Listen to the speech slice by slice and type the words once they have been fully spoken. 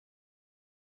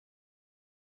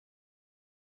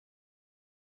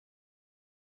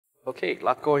Okay, a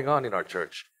lot going on in our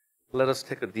church. Let us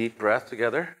take a deep breath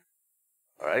together.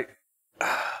 All right? Take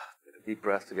a deep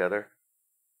breath together.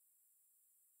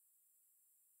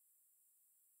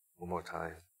 One more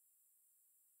time.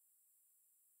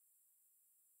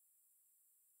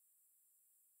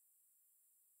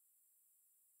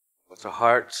 With our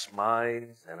hearts,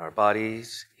 minds, and our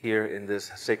bodies here in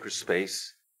this sacred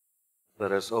space,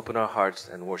 let us open our hearts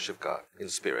and worship God in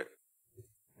spirit.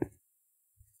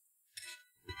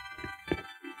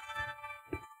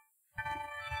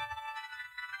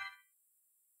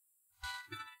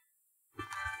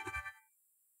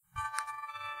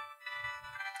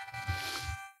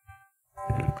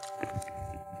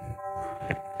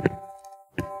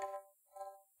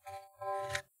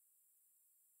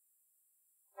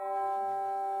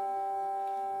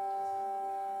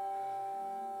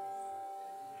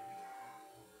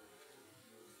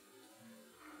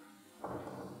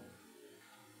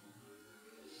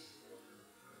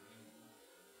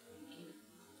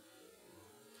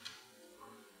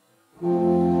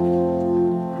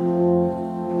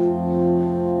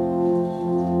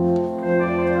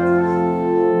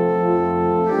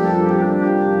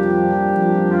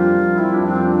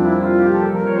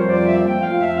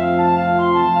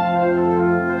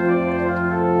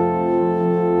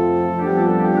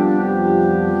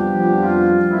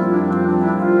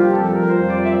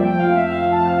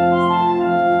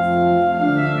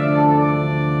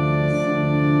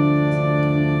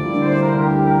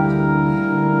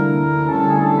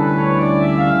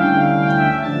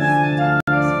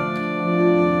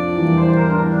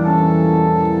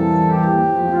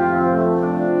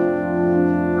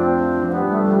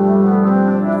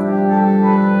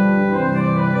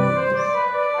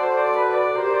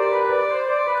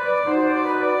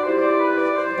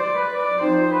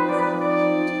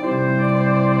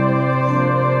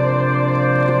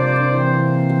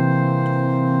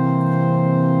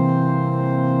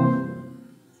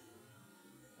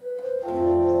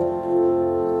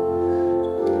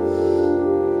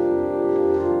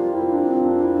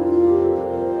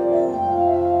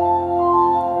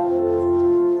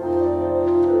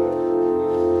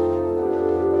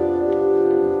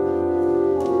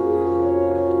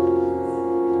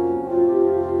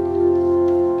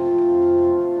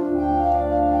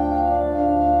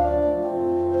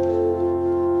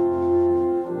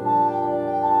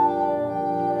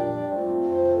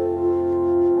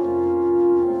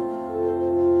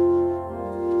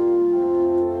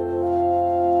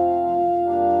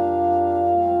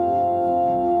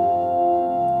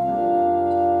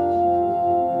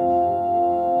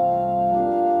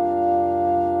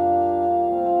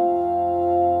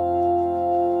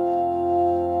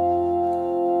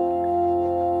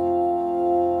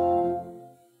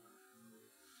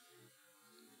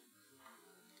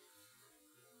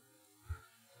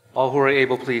 All who are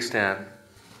able, please stand.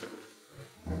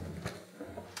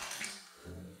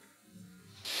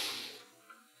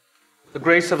 The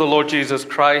grace of the Lord Jesus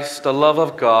Christ, the love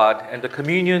of God, and the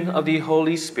communion of the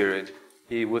Holy Spirit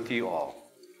be with you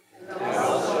all. And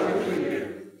also with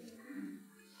you.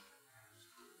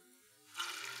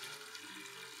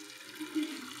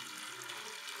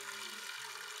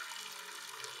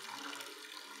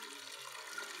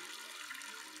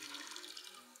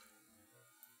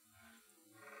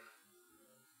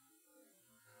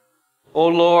 O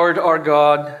Lord our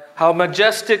God, how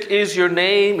majestic is your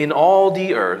name in all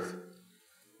the earth.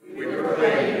 We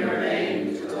proclaim your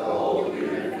name to the whole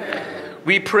human family.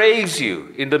 We praise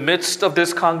you in the midst of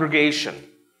this congregation.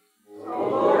 O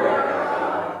Lord our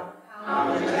God, how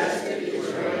majestic is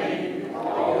your name in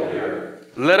all the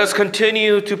earth. Let us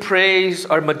continue to praise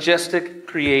our majestic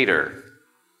Creator.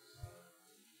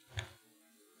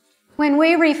 When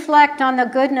we reflect on the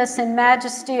goodness and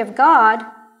majesty of God,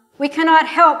 we cannot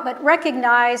help but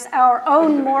recognize our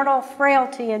own mortal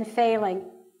frailty and failing.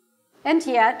 And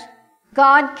yet,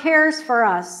 God cares for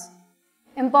us.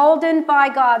 Emboldened by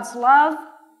God's love,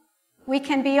 we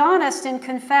can be honest in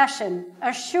confession,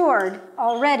 assured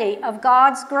already of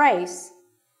God's grace.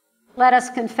 Let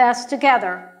us confess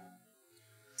together.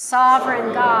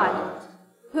 Sovereign God,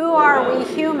 who are we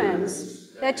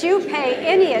humans that you pay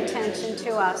any attention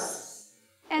to us?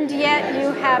 And yet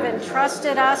you have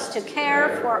entrusted us to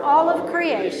care for all of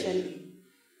creation.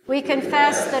 We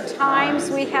confess the times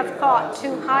we have thought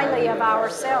too highly of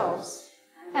ourselves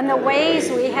and the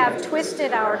ways we have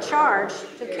twisted our charge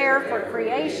to care for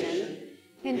creation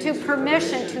into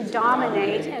permission to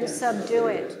dominate and subdue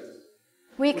it.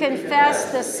 We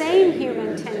confess the same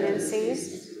human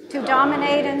tendencies to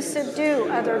dominate and subdue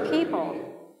other people.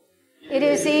 It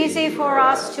is easy for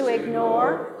us to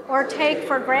ignore or take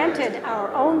for granted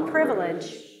our own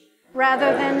privilege,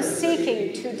 rather than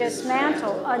seeking to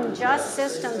dismantle unjust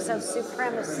systems of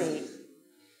supremacy.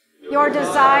 Your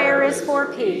desire is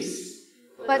for peace,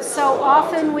 but so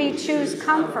often we choose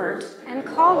comfort and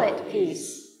call it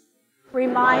peace.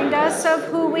 Remind us of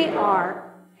who we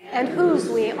are and whose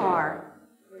we are.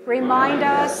 Remind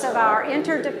us of our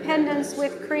interdependence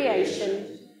with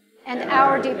creation and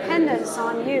our dependence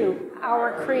on you,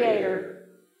 our Creator.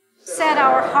 Set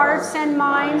our hearts and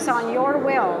minds on your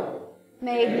will,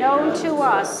 made known to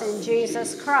us in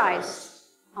Jesus Christ.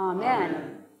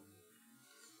 Amen.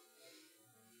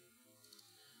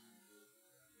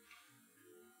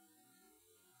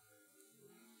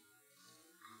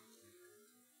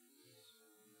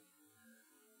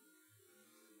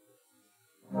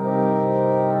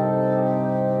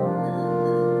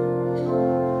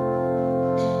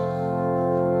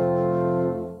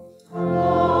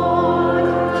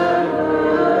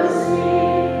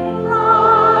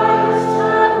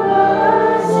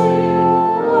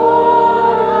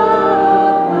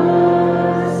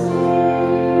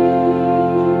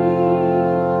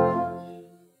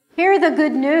 The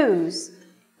good news.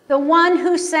 The one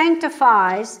who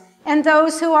sanctifies and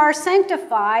those who are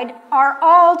sanctified are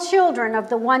all children of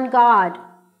the one God.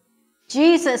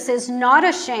 Jesus is not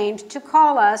ashamed to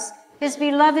call us his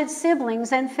beloved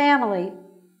siblings and family.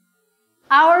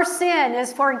 Our sin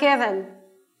is forgiven.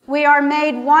 We are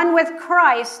made one with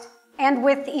Christ and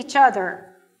with each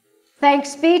other.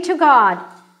 Thanks be to God.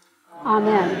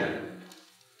 Amen.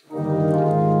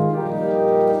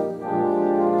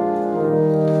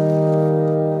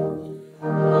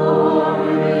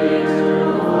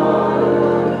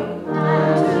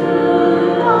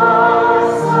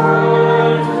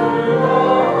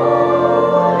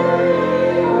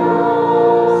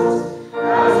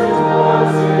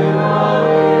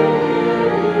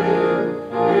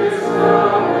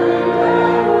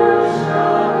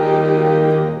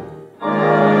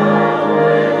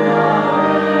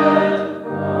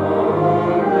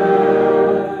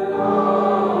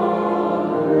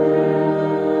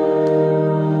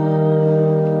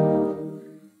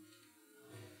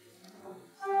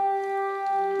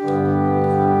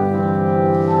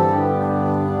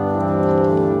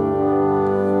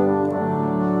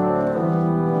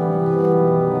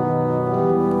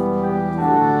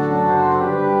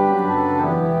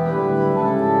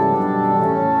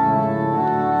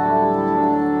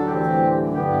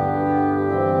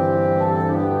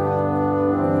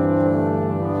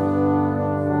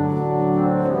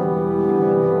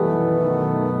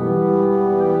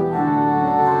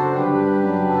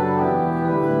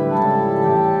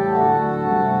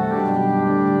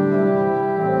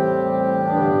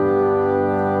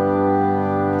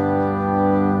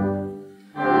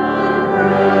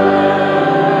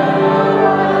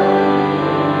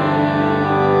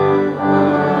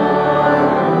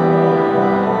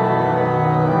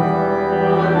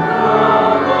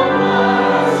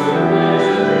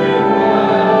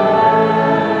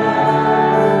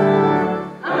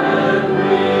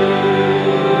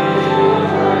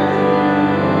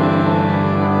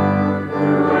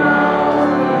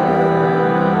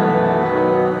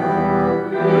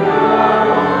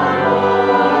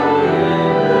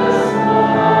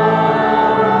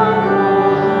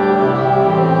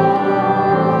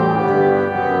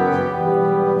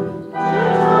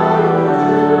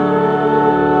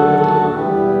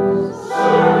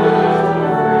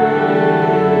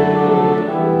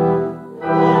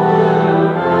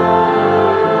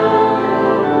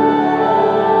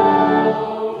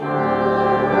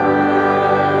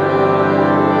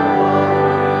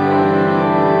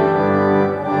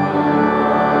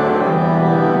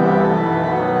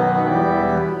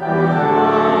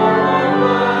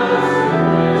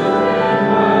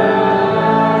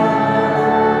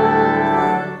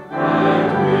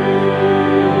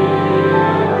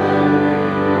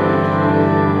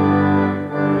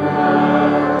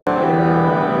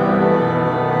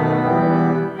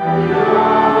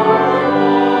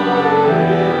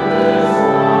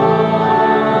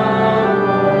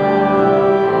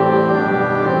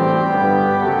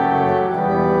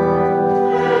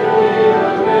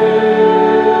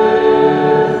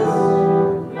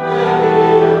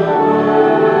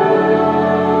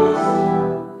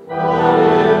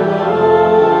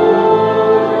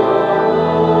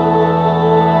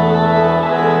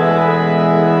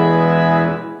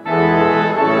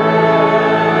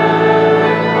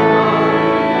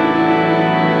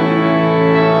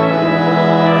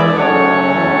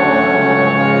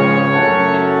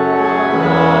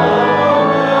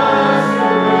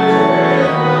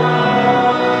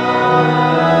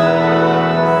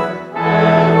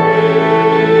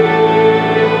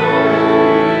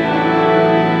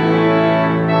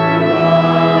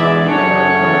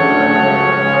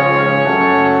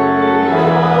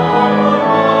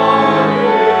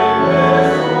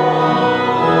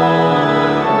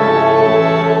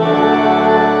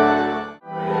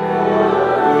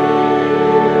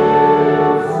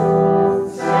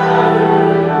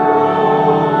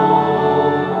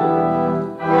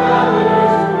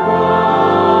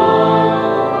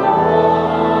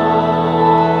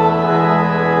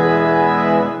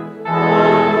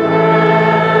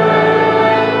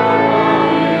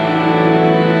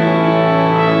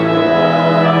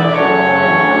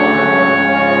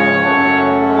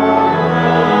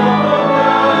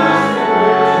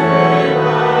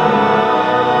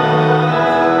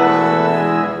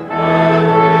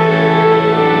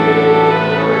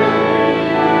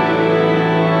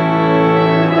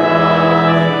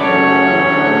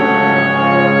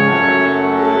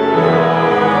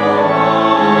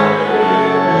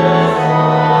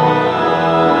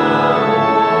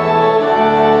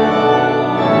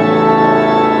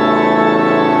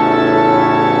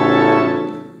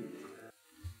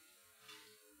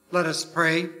 Let us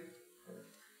pray.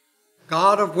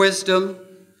 God of wisdom,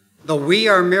 though we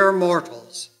are mere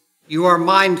mortals, you are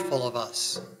mindful of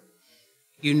us.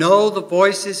 You know the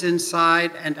voices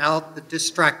inside and out that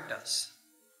distract us.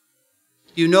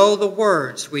 You know the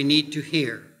words we need to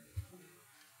hear.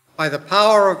 By the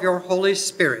power of your Holy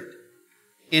Spirit,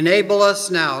 enable us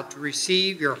now to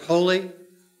receive your holy,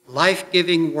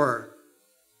 life-giving word.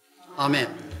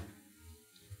 Amen.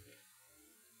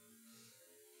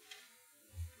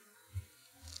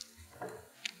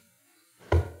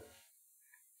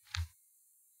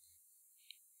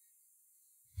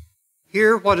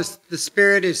 Hear what the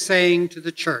Spirit is saying to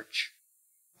the church.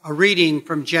 A reading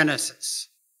from Genesis.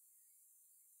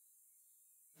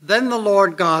 Then the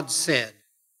Lord God said,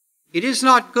 "It is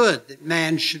not good that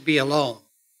man should be alone.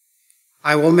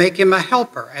 I will make him a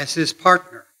helper as his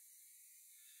partner."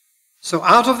 So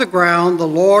out of the ground the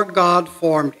Lord God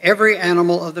formed every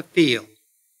animal of the field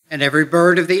and every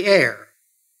bird of the air,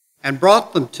 and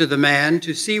brought them to the man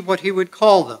to see what he would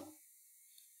call them.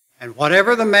 And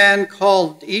whatever the man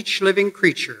called each living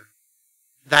creature,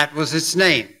 that was its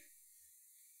name.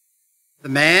 The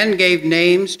man gave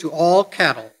names to all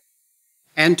cattle,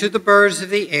 and to the birds of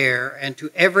the air, and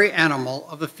to every animal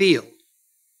of the field.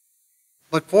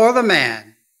 But for the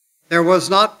man there was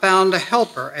not found a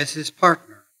helper as his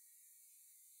partner.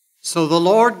 So the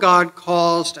Lord God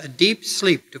caused a deep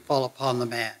sleep to fall upon the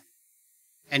man,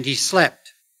 and he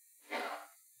slept.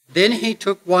 Then he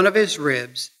took one of his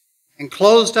ribs and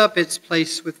closed up its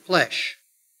place with flesh.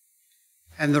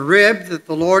 And the rib that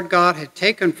the Lord God had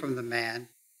taken from the man,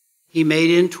 he made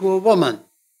into a woman,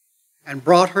 and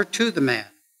brought her to the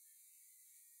man.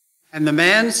 And the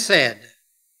man said,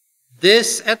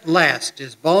 "This at last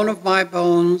is bone of my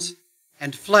bones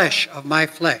and flesh of my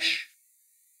flesh.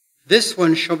 This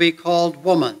one shall be called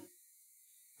woman,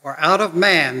 for out of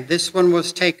man this one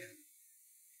was taken.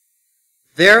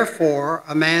 Therefore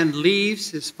a man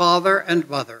leaves his father and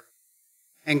mother,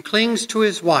 and clings to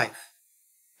his wife,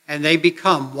 and they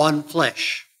become one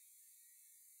flesh."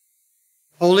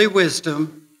 Holy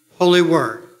wisdom, holy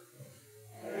word.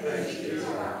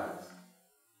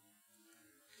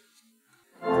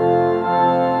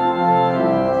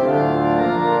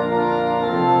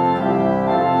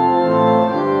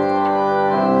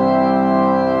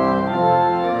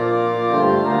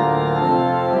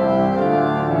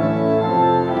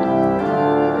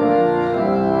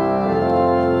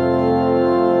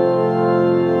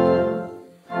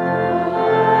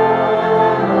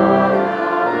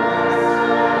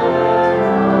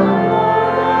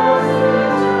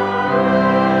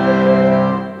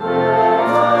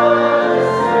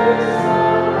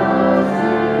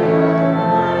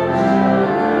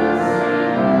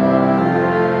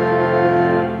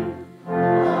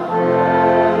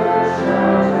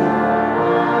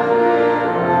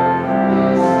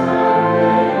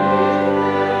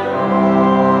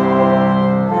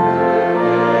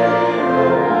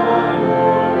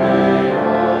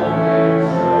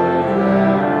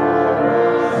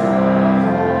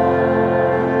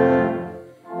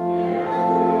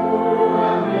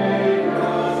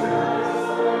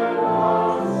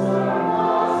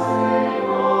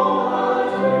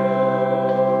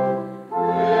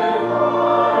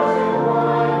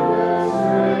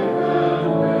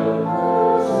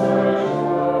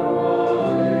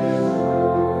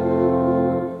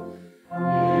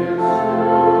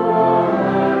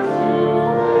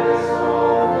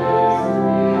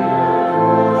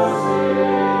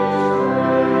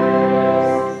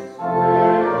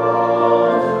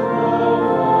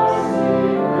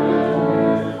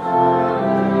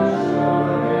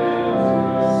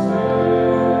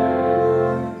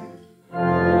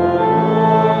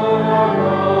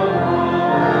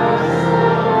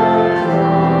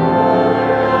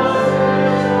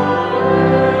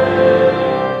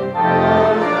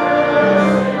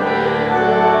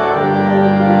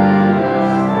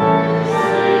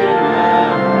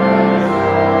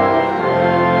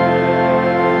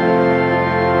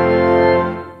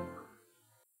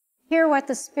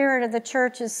 The Spirit of the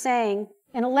church is saying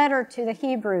in a letter to the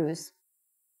Hebrews.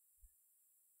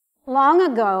 Long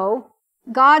ago,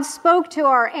 God spoke to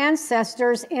our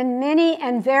ancestors in many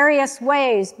and various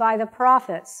ways by the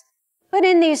prophets, but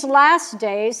in these last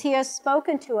days he has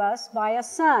spoken to us by a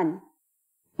Son,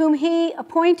 whom he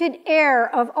appointed heir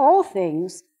of all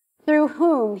things, through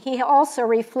whom he also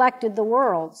reflected the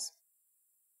worlds.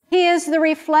 He is the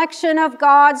reflection of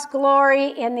God's glory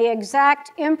in the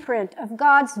exact imprint of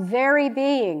God's very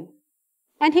being,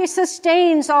 and he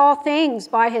sustains all things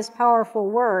by his powerful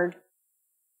word.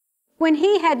 When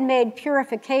he had made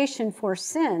purification for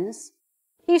sins,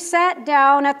 he sat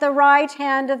down at the right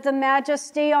hand of the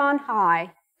Majesty on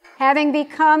high, having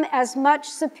become as much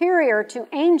superior to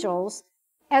angels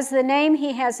as the name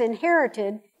he has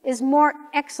inherited is more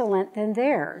excellent than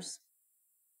theirs.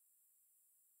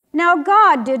 Now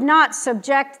God did not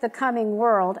subject the coming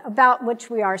world about which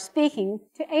we are speaking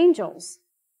to angels,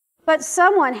 but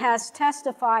someone has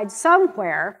testified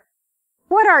somewhere,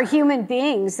 "What are human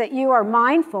beings that you are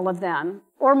mindful of them,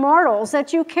 or mortals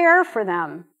that you care for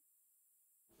them?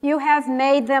 You have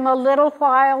made them a little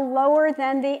while lower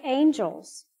than the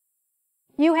angels.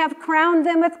 You have crowned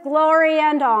them with glory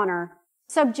and honor,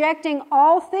 subjecting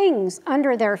all things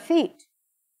under their feet."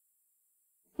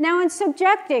 Now, in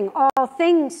subjecting all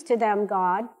things to them,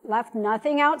 God left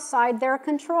nothing outside their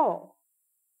control.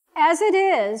 As it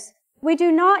is, we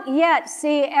do not yet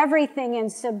see everything in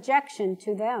subjection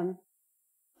to them.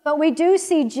 But we do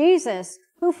see Jesus,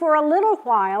 who for a little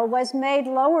while was made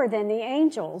lower than the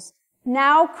angels,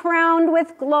 now crowned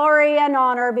with glory and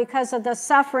honor because of the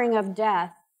suffering of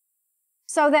death,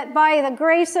 so that by the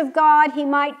grace of God he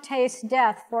might taste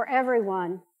death for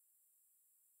everyone.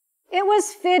 It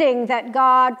was fitting that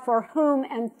God, for whom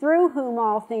and through whom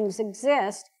all things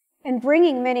exist, in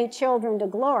bringing many children to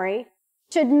glory,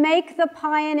 should make the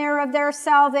pioneer of their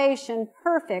salvation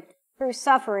perfect through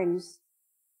sufferings.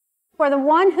 For the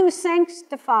one who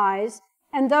sanctifies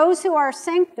and those who are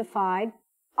sanctified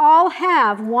all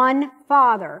have one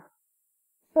Father.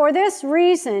 For this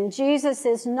reason, Jesus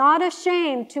is not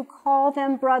ashamed to call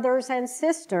them brothers and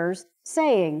sisters,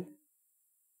 saying,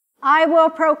 "I will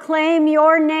proclaim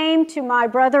your name to my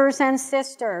brothers and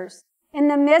sisters. In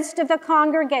the midst of the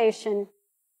congregation,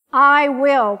 I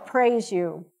will praise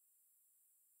you."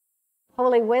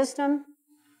 Holy wisdom,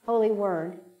 holy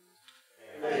word.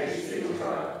 Thanks be to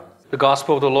God. The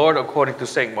Gospel of the Lord according to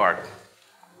St. Mark.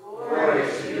 Glory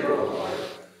to you, O Lord.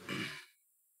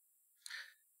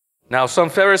 Now some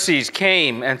Pharisees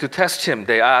came, and to test him,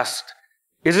 they asked,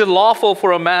 "Is it lawful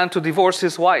for a man to divorce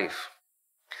his wife?"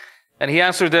 And he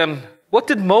answered them, "What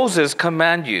did Moses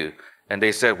command you?" And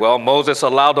they said, "Well, Moses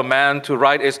allowed a man to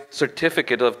write a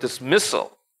certificate of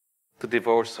dismissal to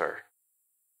divorce her."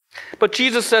 But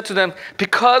Jesus said to them,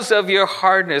 "Because of your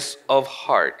hardness of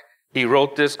heart, he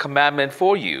wrote this commandment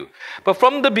for you. But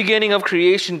from the beginning of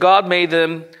creation, God made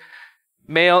them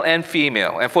male and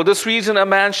female. And for this reason, a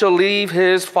man shall leave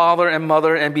his father and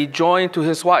mother and be joined to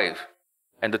his wife,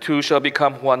 and the two shall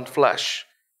become one flesh.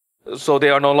 So they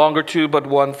are no longer two, but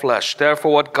one flesh.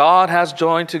 Therefore, what God has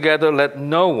joined together, let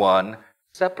no one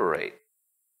separate."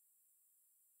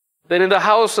 Then in the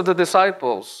house of the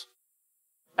disciples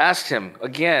asked him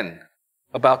again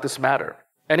about this matter.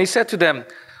 And he said to them,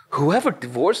 "Whoever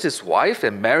divorces his wife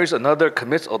and marries another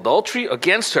commits adultery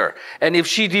against her. And if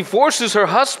she divorces her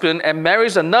husband and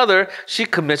marries another, she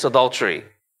commits adultery."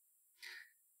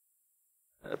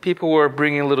 People were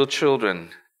bringing little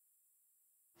children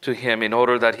to him in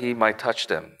order that he might touch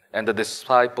them. And the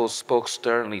disciples spoke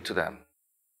sternly to them.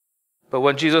 But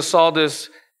when Jesus saw this,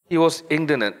 he was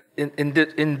indignant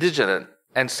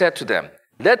and said to them,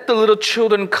 "Let the little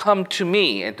children come to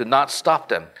me, and do not stop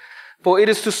them. For it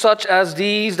is to such as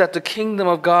these that the kingdom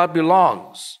of God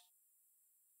belongs.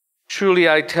 Truly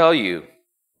I tell you,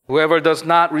 whoever does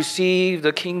not receive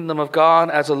the kingdom of God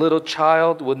as a little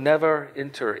child will never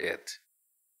enter it."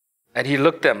 And he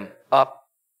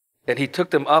took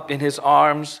them up in his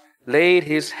arms, laid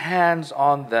his hands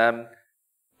on them,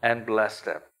 and blessed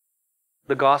them.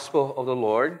 The Gospel of the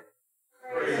Lord.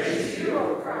 Praise to you,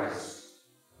 O Christ.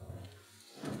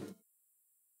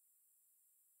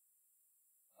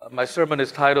 My sermon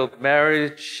is titled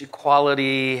Marriage,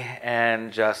 Equality,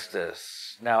 and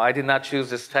Justice. Now, I did not choose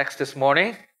this text this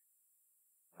morning.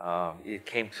 It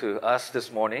came to us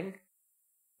this morning.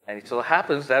 And it so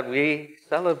happens that we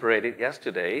celebrated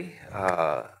yesterday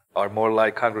our more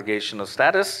like congregational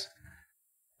status.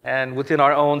 And within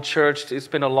our own church, it's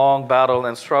been a long battle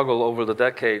and struggle over the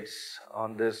decades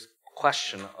on this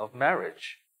question of marriage.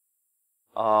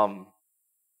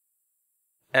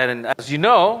 And as you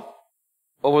know,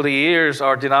 over the years,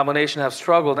 our denomination has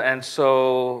struggled, and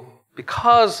so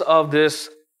because of this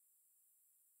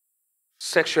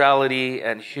sexuality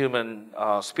and human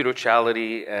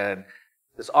spirituality and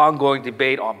this ongoing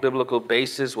debate on biblical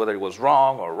basis, whether it was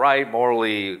wrong or right,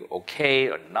 morally okay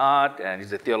or not, and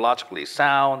is it theologically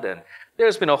sound, and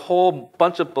there's been a whole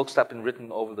bunch of books that have been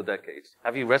written over the decades.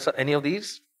 Have you read any of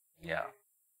these? Yeah.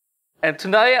 And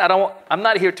tonight, I'm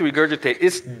not here to regurgitate.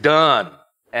 It's done.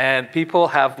 And people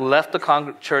have left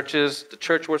the churches. The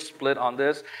church was split on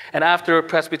this. And after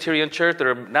Presbyterian church,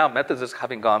 there are now Methodists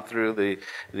having gone through, the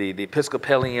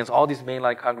Episcopalians, all these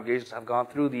mainline congregations have gone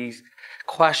through these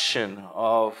question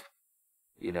of,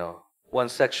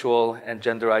 one's sexual and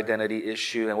gender identity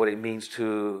issue and what it means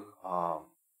to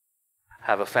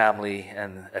have a family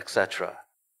and etc.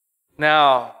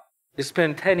 Now, it's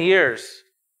been 10 years,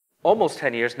 almost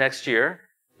 10 years next year,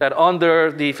 that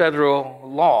under the federal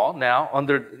law now,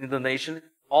 under the nation,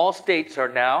 all states are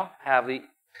now have the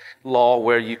law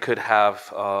where you could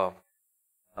have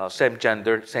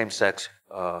same-gender, same-sex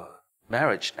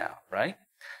marriage now, right?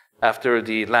 After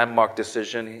the landmark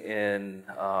decision in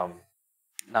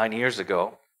 9 years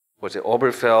ago, was it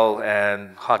Obergefell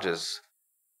and Hodges,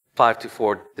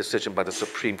 5-4 decision by the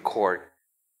Supreme Court,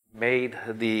 made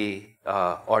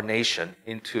our nation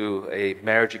into a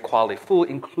marriage equality, full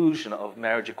inclusion of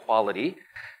marriage equality,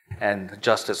 and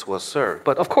justice was served.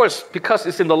 But of course, because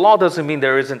it's in the law doesn't mean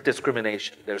there isn't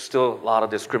discrimination. There's still a lot of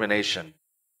discrimination,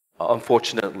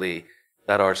 unfortunately,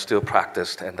 that are still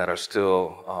practiced and that are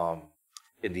still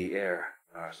in the air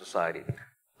in our society.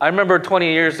 I remember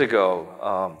 20 years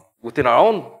ago, within our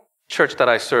own church that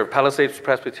I served, Plano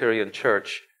Presbyterian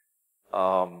Church,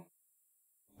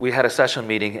 we had a session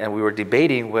meeting and we were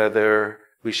debating whether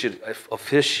we should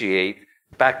officiate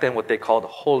back then what they called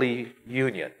Holy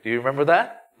Union. Do you remember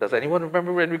that? Does anyone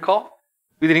remember and recall?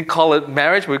 We didn't call it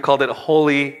marriage, we called it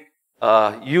Holy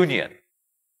Union.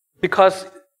 Because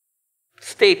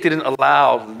state didn't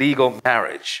allow legal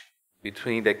marriage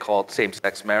between, they called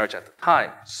same-sex marriage at the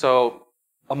time. So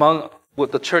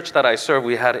with the church that I served,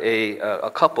 we had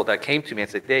a couple that came to me and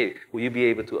said, Dave, will you be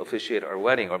able to officiate our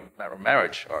wedding or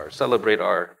marriage or celebrate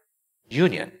our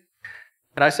union?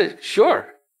 And I said, sure.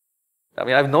 I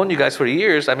mean, I've known you guys for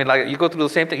years. I mean, like, you go through the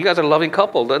same thing. You guys are a loving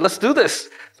couple. Let's do this.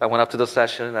 So I went up to the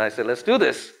session and I said, let's do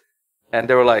this. And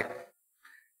they were like,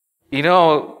 you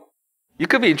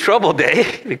could be in trouble,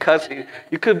 Dave, because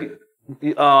you could be,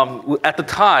 at the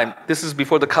time, this is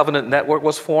before the Covenant Network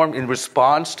was formed in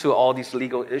response to all these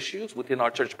legal issues within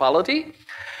our church polity,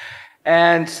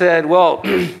 and said, well,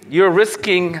 you're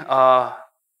risking,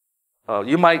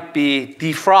 you might be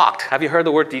defrocked. Have you heard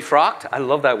the word defrocked? I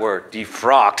love that word,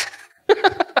 defrocked.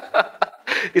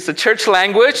 It's a church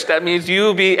language. That means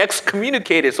you'll be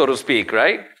excommunicated, so to speak,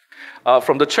 right?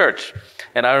 From the church.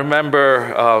 And I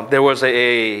remember there was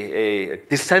a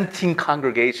dissenting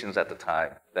congregations at the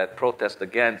time that protest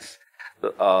against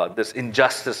this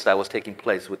injustice that was taking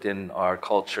place within our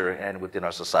culture and within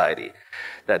our society,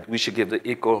 that we should give the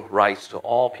equal rights to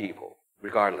all people,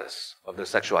 regardless of their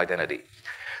sexual identity.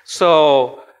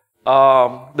 So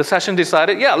the session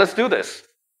decided, yeah, let's do this.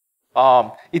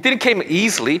 It didn't come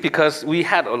easily because we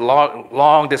had a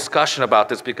long discussion about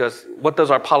this, because what does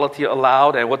our polity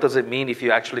allow and what does it mean if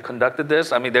you actually conducted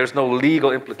this? I mean, there's no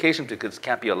legal implication because it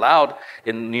can't be allowed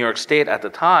in New York State at the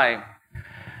time.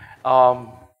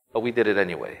 But we did it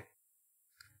anyway.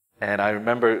 And I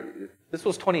remember, this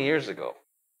was 20 years ago.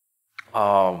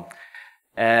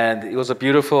 And it was a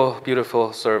beautiful,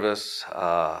 beautiful service.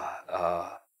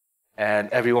 And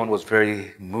everyone was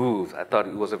very moved. I thought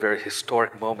it was a very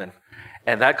historic moment.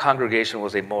 And that congregation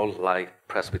was a more light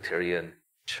Presbyterian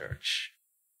church.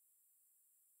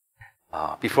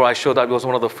 Before I showed up, it was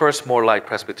one of the first more light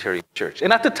Presbyterian church.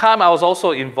 And at the time, I was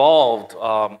also involved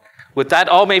with that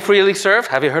All May Freely Serve.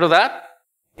 Have you heard of that?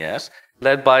 Yes.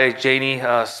 Led by Janie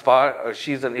Spar.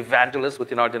 She's an evangelist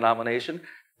within our denomination.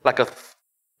 Like a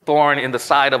thorn in the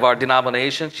side of our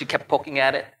denomination. She kept poking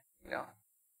at it,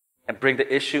 and bring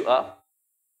the issue up.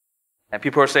 And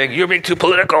people are saying, you're being too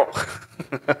political.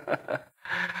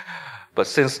 But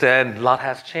since then, a lot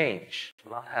has changed. A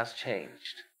lot has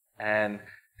changed. And,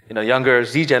 younger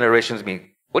Z generations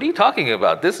mean, what are you talking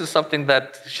about? This is something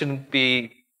that shouldn't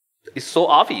be, it's so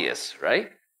obvious,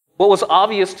 right? What was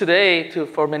obvious today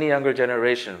for many younger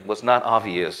generations was not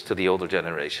obvious to the older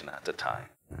generation at the time.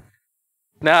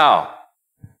 Now,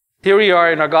 here we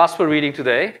are in our gospel reading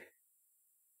today.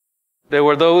 There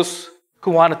were those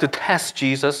who wanted to test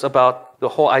Jesus about the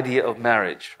whole idea of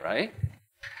marriage, right?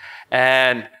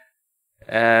 And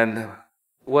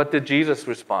what did Jesus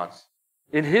respond?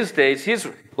 In his days, he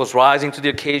was rising to the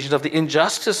occasion of the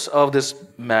injustice of this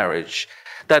marriage,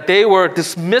 that they were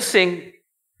dismissing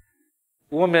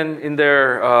women in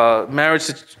their marriage.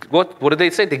 What did they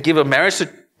say? They give a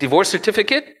divorce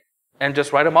certificate and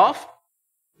just write them off?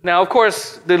 Now, of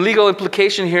course, the legal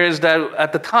implication here is that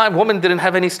at the time, women didn't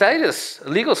have any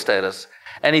legal status.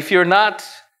 And if you're not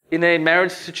in a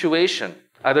marriage situation,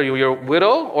 either you're a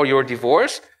widow or you're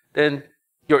divorced, then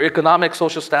your economic,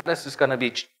 social status is going to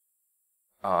be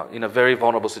in a very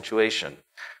vulnerable situation.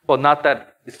 Well, not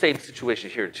that the same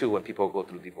situation here, too, when people go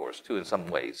through divorce, too, in some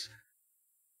ways.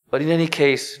 But in any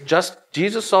case,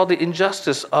 Jesus saw the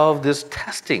injustice of this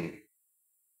testing.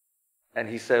 And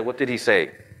he said, what did he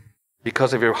say?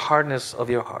 Because of your hardness of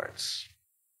your hearts.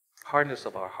 hardness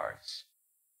of our hearts.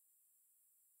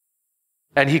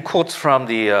 And he quotes from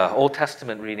the Old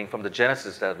Testament reading from the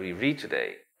Genesis that we read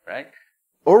today, right?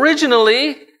 Originally,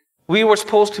 we were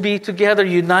supposed to be together,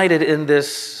 united in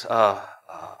this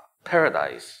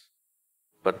paradise.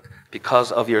 But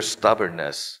because of your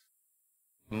stubbornness,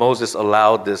 Moses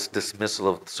allowed this dismissal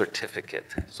of the certificate,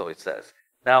 so it says.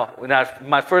 Now,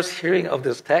 my first hearing of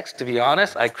this text, to be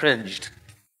honest, I cringed.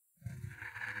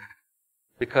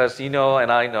 Because you know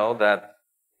and I know that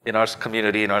in our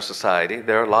community, in our society,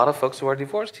 there are a lot of folks who are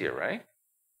divorced here, right?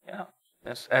 Yeah.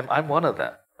 And I'm one of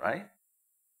them, right?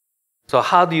 So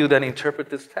how do you then interpret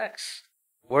this text?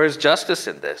 Where is justice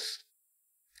in this?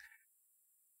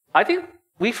 I think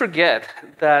we forget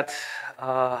that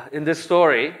in this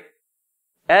story,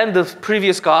 and the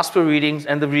previous gospel readings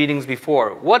and the readings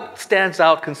before, what stands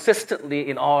out consistently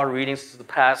in all our readings the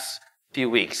past few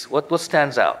weeks? What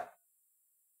stands out?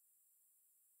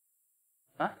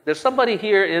 Huh? There's somebody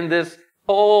here in this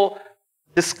whole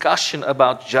discussion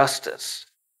about justice,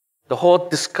 the whole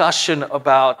discussion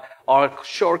about our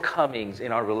shortcomings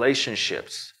in our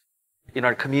relationships, in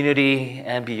our community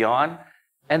and beyond.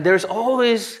 And there's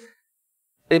always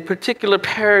a particular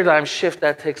paradigm shift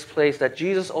that takes place that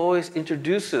Jesus always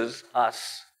introduces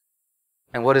us.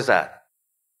 And what is that?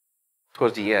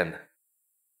 Towards the end.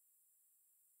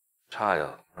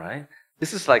 Child, right?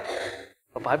 This is like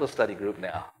a Bible study group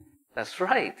now. That's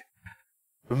right.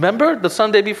 Remember the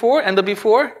Sunday before and the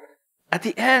before? At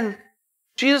the end,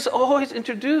 Jesus always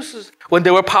introduces, when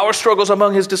there were power struggles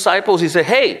among his disciples, he said,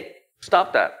 hey,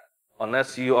 stop that.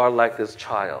 Unless you are like this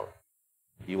child,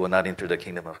 you will not enter the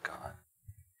kingdom of God.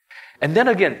 And then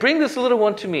again, bring this little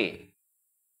one to me.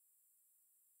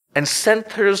 And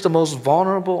centers the most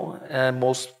vulnerable and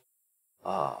most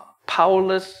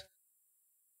powerless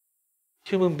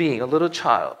human being, a little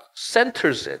child,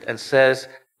 centers it and says,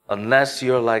 unless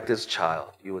you're like this child,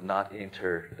 you will not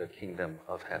enter the kingdom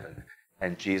of heaven.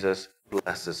 And Jesus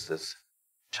blesses this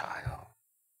child.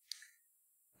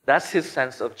 That's his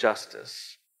sense of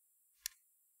justice.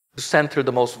 To center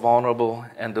the most vulnerable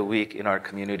and the weak in our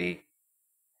community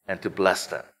and to bless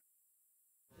them.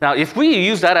 Now, if we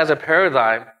use that as a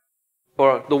paradigm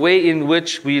for the way in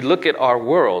which we look at our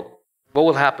world, what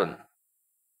will happen?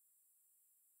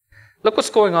 Look what's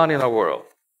going on in our world.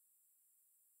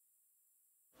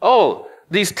 Oh,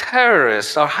 these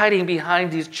terrorists are hiding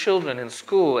behind these children in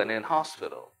school and in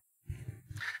hospital.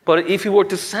 But if you were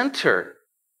to center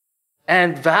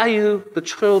and value the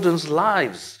children's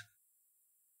lives,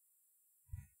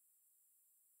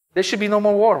 there should be no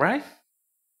more war, right?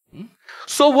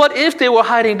 So what if they were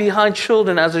hiding behind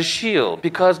children as a shield?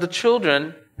 Because the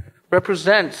children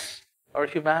represents our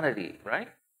humanity, right?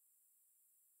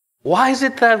 Why is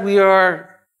it that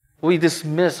we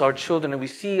dismiss our children and we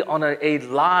see on a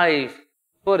live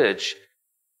footage,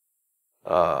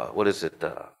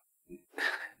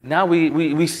 now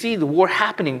we see the war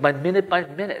happening by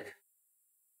minute.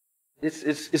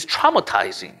 It's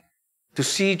traumatizing to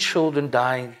see children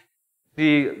dying.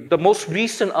 The most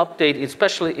recent update,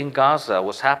 especially in Gaza,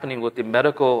 was happening with the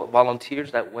medical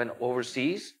volunteers that went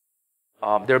overseas.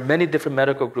 There are many different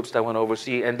medical groups that went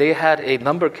overseas, and they had a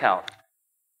number count.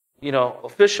 You know,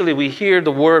 officially we hear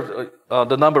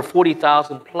the number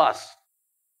 40,000 plus,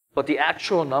 but the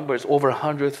actual number is over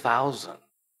 100,000.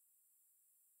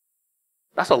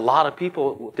 That's a lot of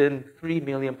people within 3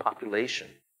 million population.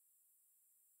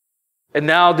 And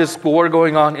now this war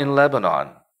going on in Lebanon,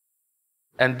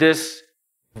 and this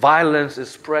violence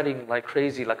is spreading like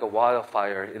crazy, like a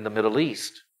wildfire in the Middle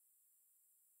East.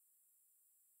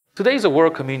 Today is a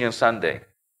World Communion Sunday.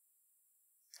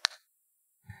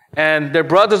 And there are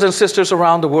brothers and sisters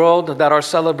around the world that are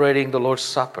celebrating the Lord's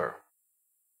Supper.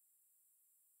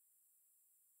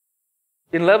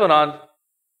 In Lebanon,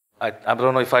 I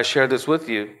don't know if I shared this with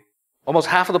you, almost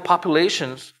half of the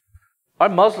populations are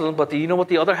Muslim, but do you know what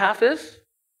the other half is?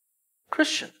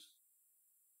 Christians.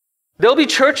 There'll be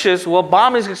churches while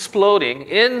bomb is exploding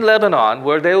in Lebanon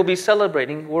where they will be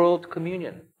celebrating World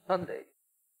Communion Sunday.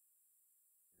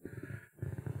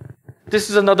 This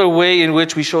is another way in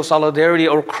which we show solidarity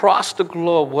across the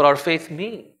globe what our faith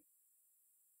means.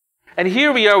 And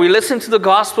here we are, we listen to the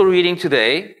gospel reading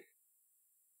today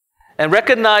and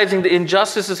recognizing the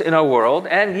injustices in our world.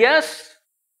 And yes,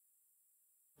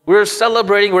 we're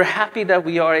celebrating, we're happy that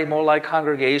we are a more-like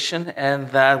congregation and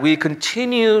that we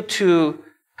continue to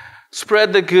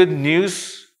spread the good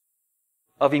news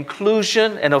of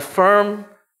inclusion and affirm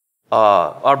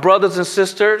our brothers and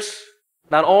sisters,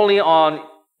 not only on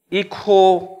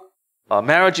equal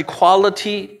marriage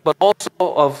equality, but also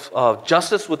of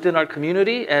justice within our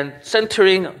community and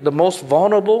centering the most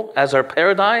vulnerable as our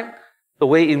paradigm the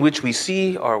way in which we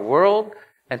see our world,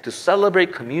 and to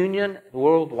celebrate communion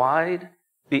worldwide,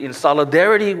 be in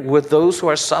solidarity with those who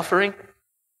are suffering,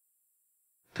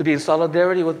 to be in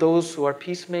solidarity with those who are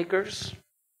peacemakers,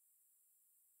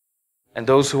 and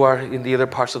those who are in the other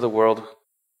parts of the world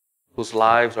whose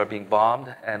lives are being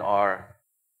bombed and are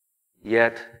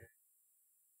yet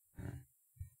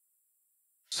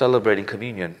celebrating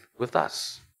communion with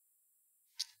us.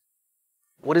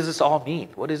 What does this all mean?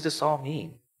 What does this all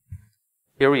mean?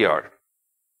 Here we are,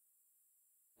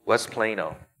 West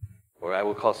Plano, or I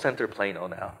would call Center Plano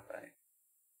now. Right?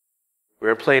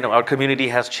 We're Plano. Our community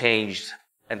has changed,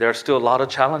 and there are still a lot of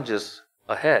challenges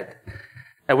ahead.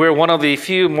 And we're one of the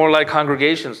few more like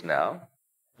congregations now.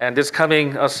 And this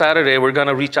coming Saturday, we're going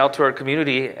to reach out to our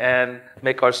community and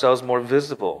make ourselves more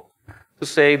visible. To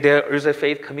say there is a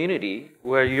faith community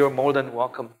where you're more than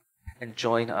welcome and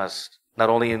join us,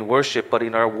 not only in worship, but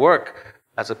in our work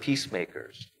as a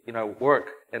peacemakers, in our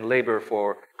work and labor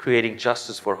for creating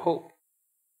justice for hope.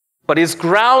 But it's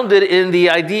grounded in the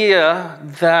idea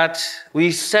that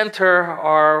we center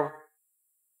our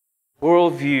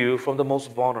worldview from the most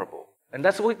vulnerable. And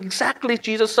that's what exactly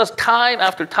Jesus does time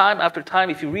after time after time.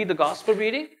 If you read the gospel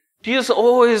reading, Jesus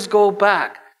always goes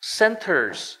back,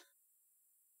 centers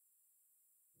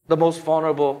the most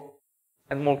vulnerable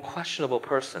and more questionable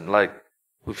person. Like,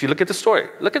 if you look at the story,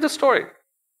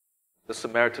 The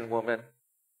Samaritan woman,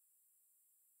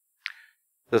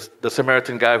 the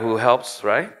Samaritan guy who helps,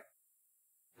 right?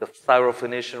 The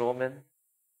Syrophoenician woman.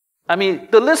 I mean,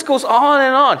 the list goes on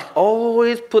and on.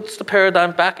 Always puts the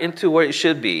paradigm back into where it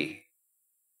should be.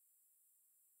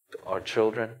 Our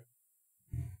children,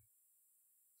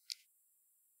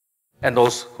 and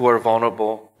those who are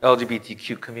vulnerable,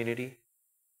 LGBTQ community,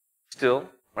 still,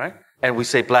 right? And we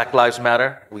say Black Lives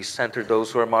Matter, we center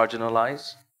those who are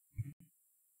marginalized.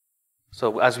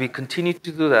 So as we continue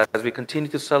to do that, as we continue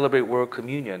to celebrate World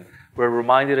Communion, we're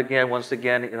reminded again, once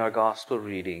again, in our gospel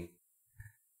reading,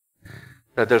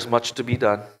 that there's much to be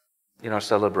done in our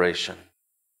celebration.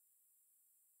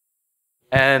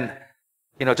 And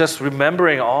just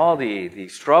remembering all the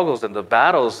struggles and the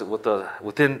battles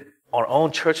within our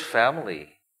own church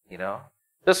family,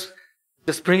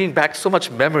 just bringing back so much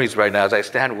memories right now as I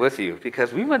stand with you,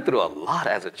 because we went through a lot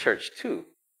as a church too.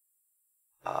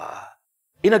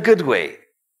 In a good way.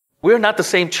 We're not the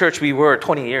same church we were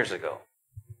 20 years ago.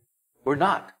 We're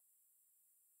not.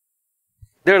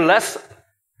 There are less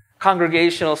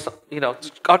congregational,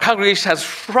 our congregation has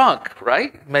shrunk,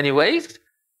 right? In many ways.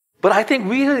 But I think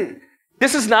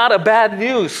this is not a bad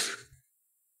news.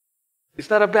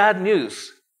 It's not a bad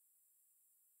news.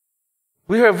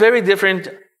 We are a very different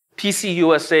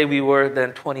PCUSA we were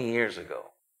than 20 years ago.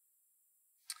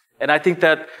 And I think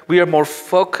that we are more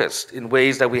focused in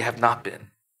ways that we have not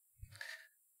been.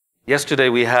 Yesterday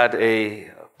we had a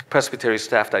presbytery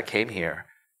staff that came here.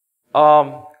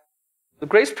 The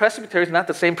Grace Presbytery is not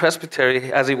the same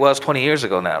presbytery as it was 20 years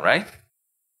ago now, right?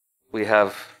 We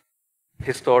have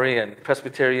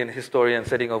Presbyterian historian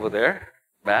sitting over there,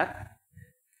 Matt.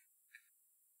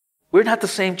 We're not the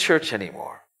same church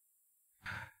anymore.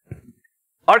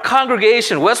 Our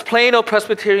congregation, West Plano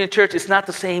Presbyterian Church, is not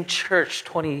the same church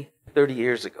 20, 30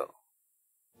 years ago.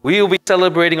 We will be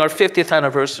celebrating our 50th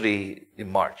anniversary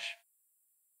in March.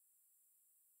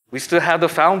 We still have the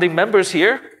founding members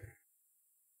here.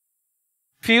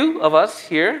 Few of us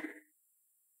here.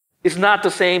 It's not the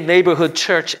same neighborhood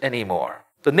church anymore.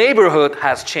 The neighborhood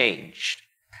has changed.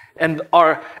 And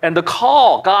the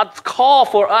call, God's call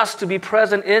for us to be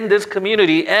present in this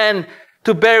community and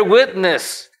to bear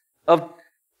witness of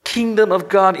kingdom of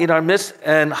God in our midst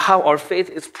and how our faith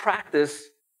is practiced,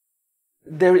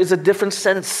 there is a different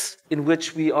sense in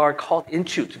which we are called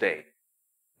into today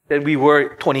than we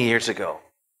were 20 years ago.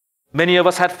 Many of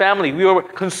us had family. We were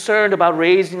concerned about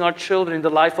raising our children in the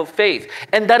life of faith.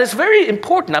 And that is very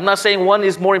important. I'm not saying one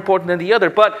is more important than the other,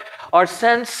 but our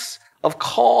sense of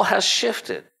call has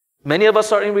shifted. Many of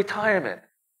us are in retirement.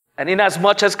 And in as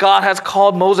much as God has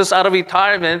called Moses out of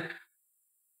retirement,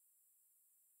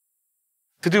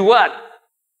 to do what?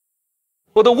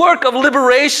 For the work of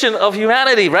liberation of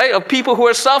humanity, right? Of people who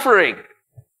are suffering.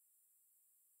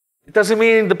 It doesn't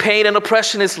mean the pain and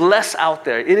oppression is less out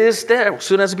there. It is there. As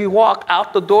soon as we walk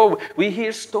out the door, we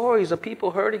hear stories of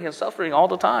people hurting and suffering all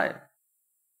the time.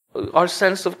 Our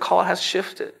sense of call has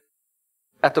shifted.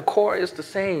 At the core is the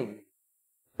same,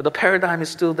 but the paradigm is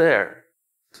still there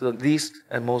to the least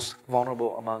and most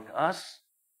vulnerable among us.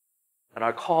 And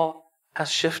our call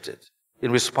has shifted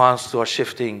in response to our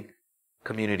shifting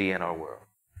community and our world.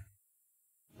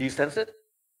 Do you sense it?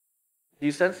 Do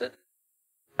you sense it?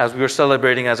 As we are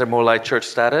celebrating as a more like church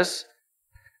status,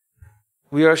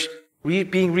 we are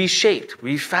being reshaped,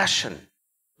 refashioned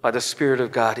by the Spirit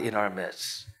of God in our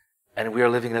midst. And we are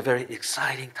living in a very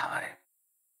exciting time.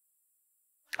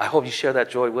 I hope you share that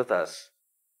joy with us,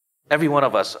 every one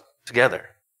of us together,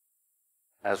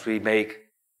 as we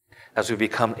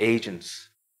become agents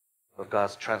of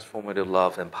God's transformative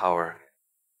love and power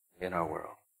in our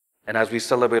world. And as we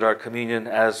celebrate our communion,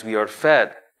 as we are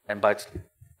fed, and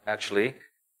actually,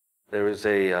 there is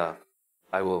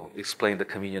I will explain the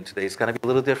communion today. It's going to be a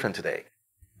little different today.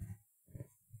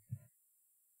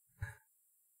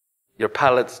 Your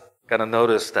palate's going to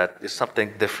notice that there's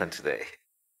something different today.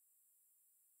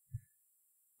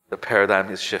 The paradigm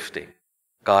is shifting.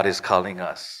 God is calling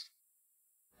us,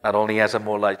 not only as a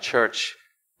more light church,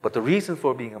 but the reason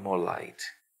for being a more light,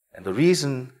 and the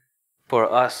reason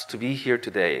for us to be here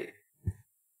today,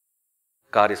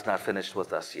 God is not finished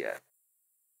with us yet.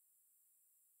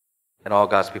 And all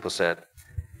God's people said,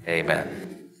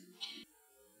 Amen.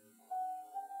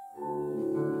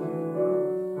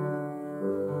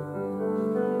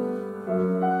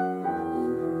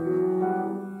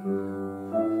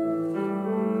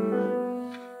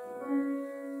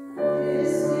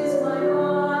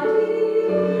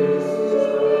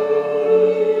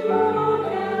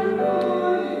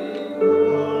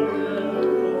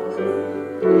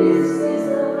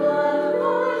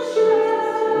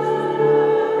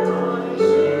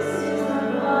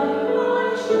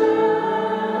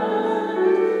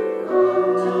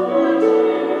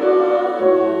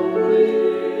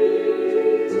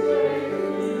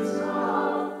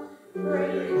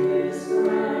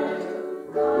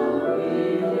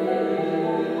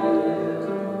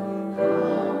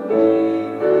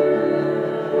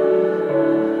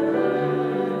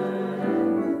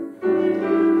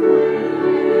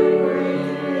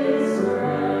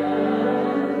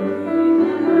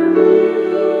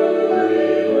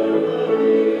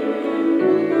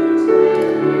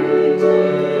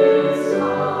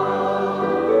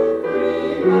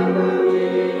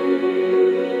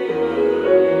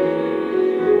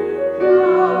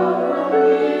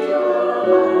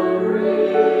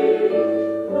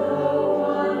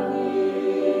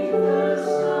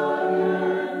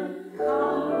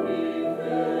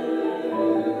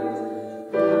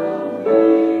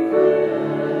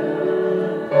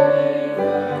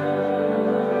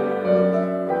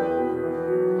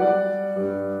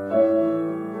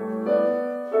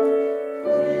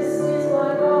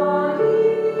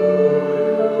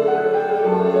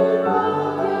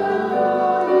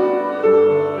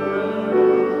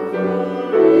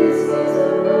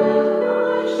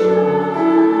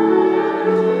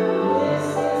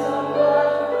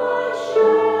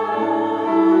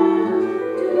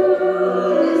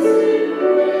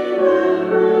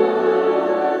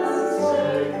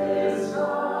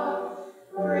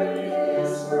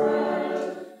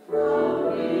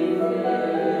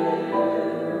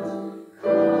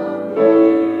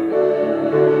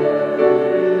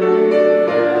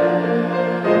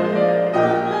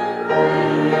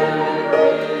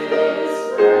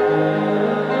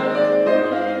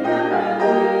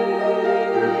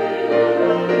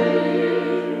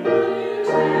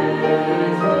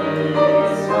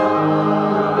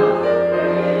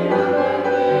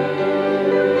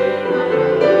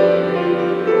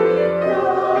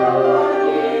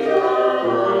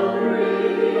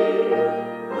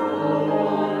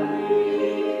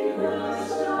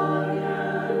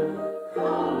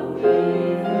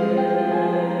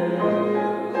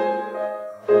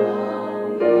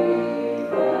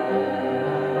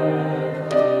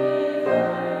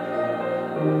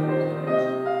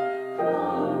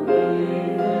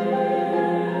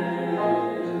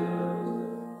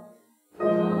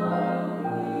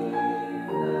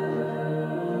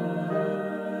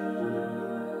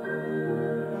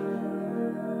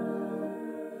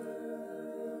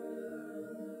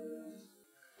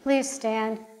 Please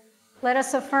stand. Let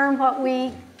us affirm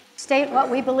state what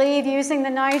we believe using the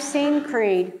Nicene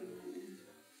Creed.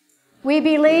 We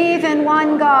believe in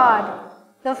one God,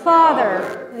 the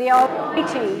Father, the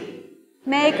Almighty,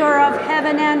 maker of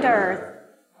heaven and earth,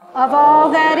 of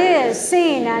all that is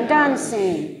seen and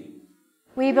unseen.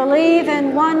 We believe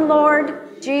in one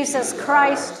Lord, Jesus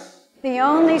Christ, the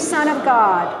only Son of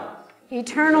God,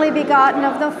 eternally begotten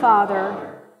of the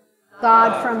Father,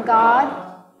 God from God,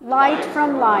 light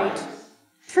from light,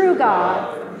 true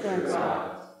God from true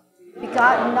God,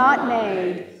 begotten, not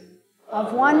made,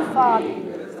 of one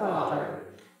Father.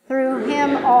 Through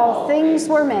him all things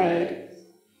were made.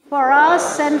 For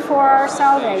us and for our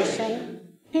salvation,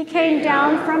 he came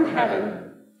down from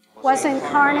heaven, was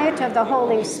incarnate of the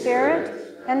Holy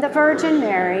Spirit and the Virgin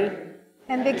Mary,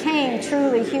 and became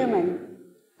truly human,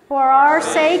 For our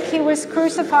sake he was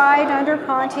crucified under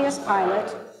Pontius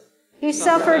Pilate. He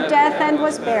suffered death and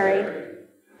was buried.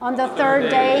 On the third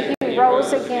day he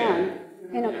rose again,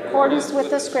 in accordance with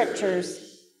the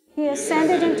Scriptures. He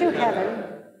ascended into heaven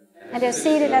and is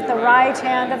seated at the right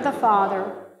hand of the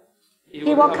Father.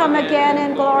 He will come again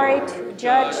in glory to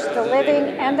judge the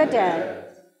living and the dead,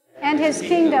 and his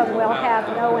kingdom will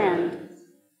have no end.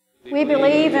 We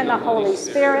believe in the Holy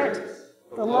Spirit,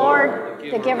 the Lord,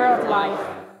 the giver of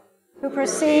life, who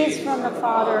proceeds from the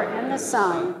Father and the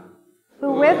Son,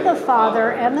 who with the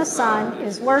Father and the Son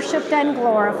is worshipped and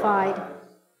glorified,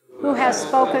 who has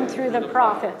spoken through the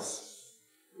prophets.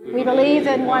 We believe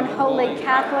in one holy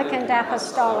Catholic and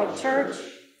Apostolic Church.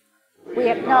 We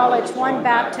acknowledge one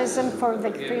baptism for the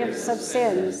forgiveness of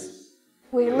sins.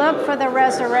 We look for the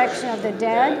resurrection of the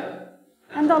dead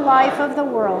and the life of the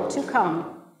world to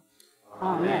come.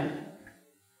 Amen.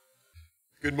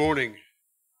 Good morning.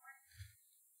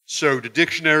 So the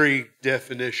dictionary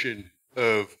definition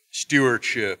of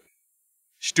stewardship.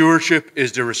 Stewardship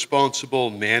is the responsible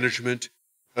management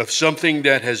of something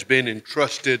that has been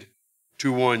entrusted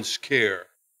to one's care.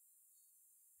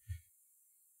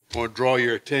 I want to draw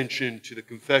your attention to the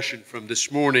confession from this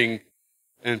morning,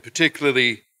 and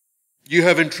particularly, you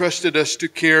have entrusted us to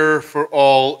care for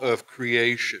all of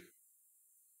creation.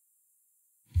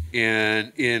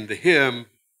 And in the hymn,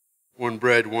 One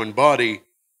Bread, One Body,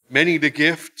 many the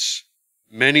gifts,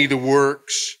 many the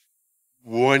works,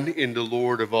 one in the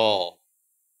Lord of all.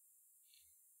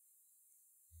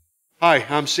 Hi,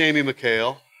 I'm Sammy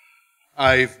McHale.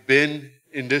 I've been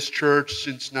in this church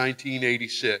since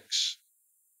 1986.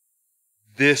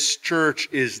 This church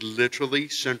is literally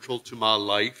central to my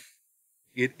life.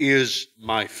 It is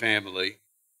my family.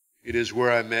 It is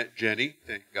where I met Jenny,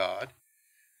 thank God.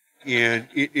 And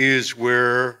it is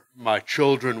where my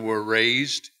children were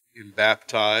raised and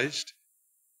baptized.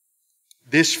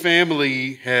 This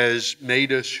family has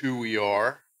made us who we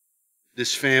are.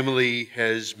 This family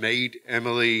has made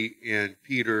Emily and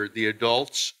Peter the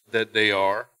adults that they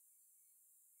are.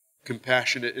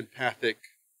 Compassionate, empathic,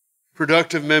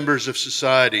 productive members of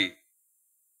society.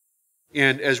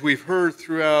 And as we've heard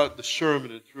throughout the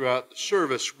sermon and throughout the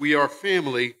service, we are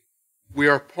family. We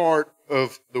are part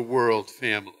of the world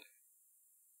family.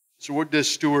 So what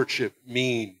does stewardship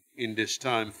mean in this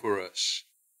time for us?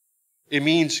 It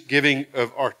means giving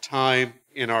of our time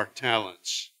and our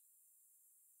talents.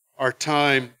 Our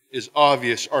time is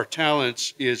obvious. Our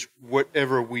talents is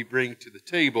whatever we bring to the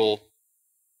table,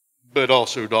 but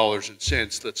also dollars and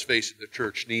cents. Let's face it, the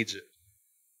church needs it.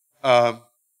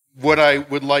 What I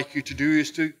would like you to do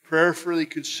is to prayerfully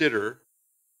consider,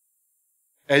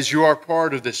 as you are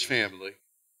part of this family,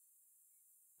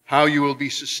 how you will be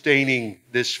sustaining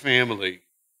this family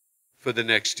for the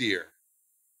next year.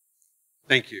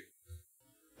 Thank you.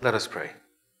 Let us pray.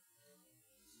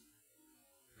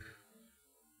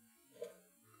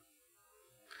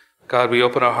 God, we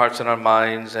open our hearts and our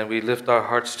minds and we lift our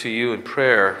hearts to you in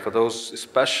prayer for those,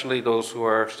 especially those who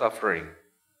are suffering.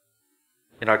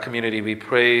 In our community, we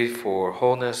pray for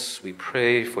wholeness, we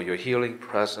pray for your healing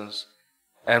presence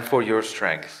and for your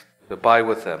strength. To abide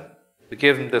with them, to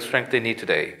give them the strength they need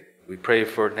today. We pray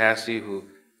for Nancy who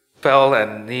fell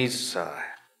and needs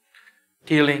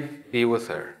healing, be with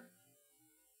her.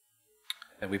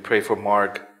 And we pray for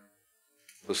Mark,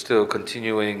 who's still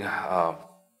continuing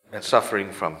and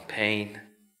suffering from pain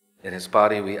in his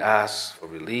body. We ask for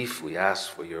relief. We ask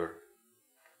for your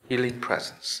healing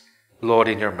presence. Lord,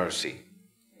 in your mercy.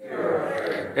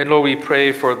 And Lord, we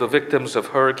pray for the victims of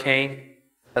hurricane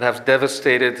that have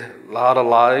devastated a lot of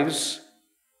lives.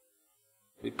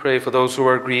 We pray for those who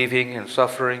are grieving and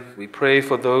suffering. We pray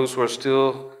for those who are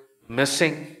still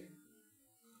missing.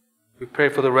 We pray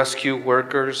for the rescue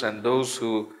workers and those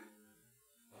who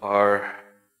are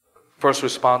first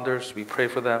responders. We pray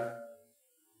for them.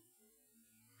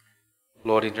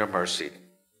 Lord, in your mercy.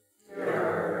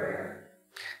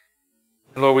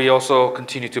 Lord, we also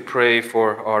continue to pray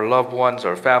for our loved ones,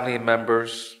 our family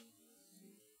members,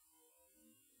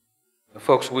 the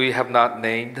folks we have not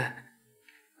named,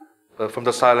 but from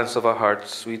the silence of our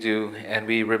hearts we do, and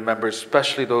we remember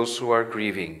especially those who are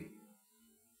grieving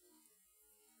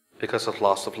because of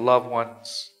loss of loved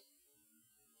ones,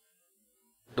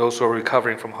 those who are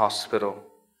recovering from hospital,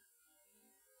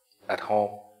 at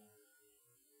home.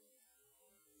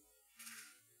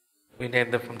 We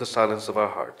name them from the silence of our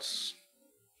hearts.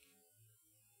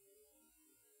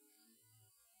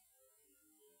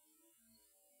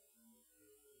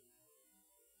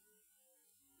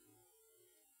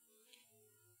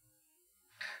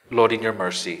 Lord, in your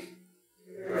mercy.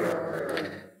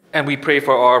 And we pray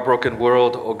for our broken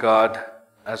world, O God,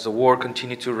 as the war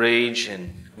continues to rage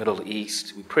in the Middle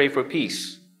East, we pray for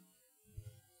peace.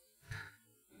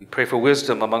 We pray for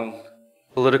wisdom among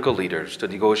political leaders to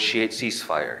negotiate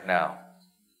ceasefire now.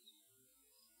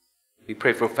 We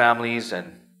pray for families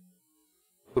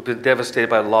who've been devastated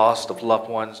by loss of loved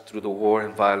ones through the war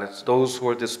and violence, those who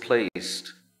are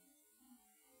displaced.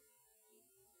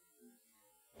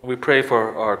 We pray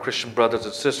for our Christian brothers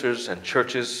and sisters and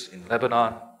churches in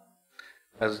Lebanon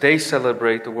as they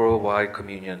celebrate the worldwide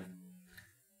communion.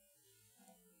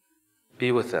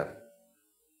 Be with them.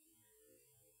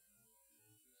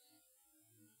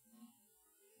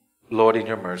 Lord, in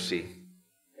your mercy.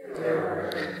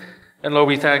 And Lord,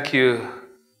 we thank you.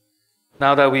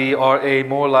 Now that we are a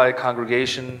more like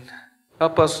congregation,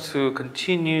 help us to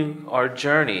continue our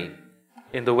journey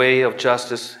in the way of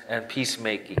justice and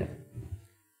peacemaking.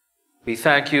 We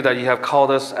thank you that you have called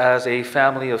us as a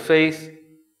family of faith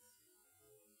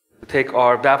to take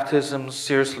our baptism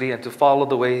seriously and to follow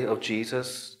the way of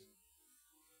Jesus,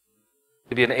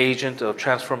 to be an agent of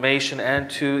transformation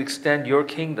and to extend your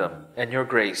kingdom and your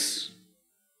grace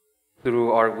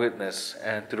through our witness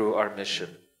and through our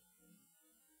mission.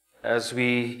 As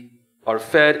we are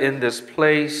fed in this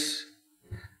place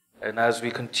and as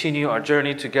we continue our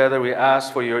journey together, we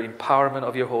ask for your empowerment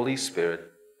of your Holy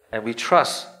Spirit, and we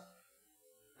trust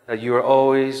that you are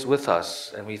always with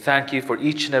us, and we thank you for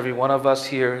each and every one of us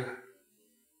here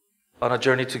on a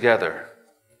journey together.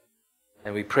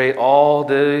 And we pray all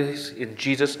this in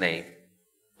Jesus' name.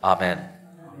 Amen.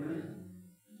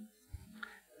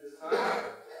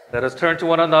 Let us turn to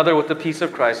one another with the peace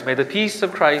of Christ. May the peace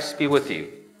of Christ be with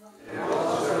you.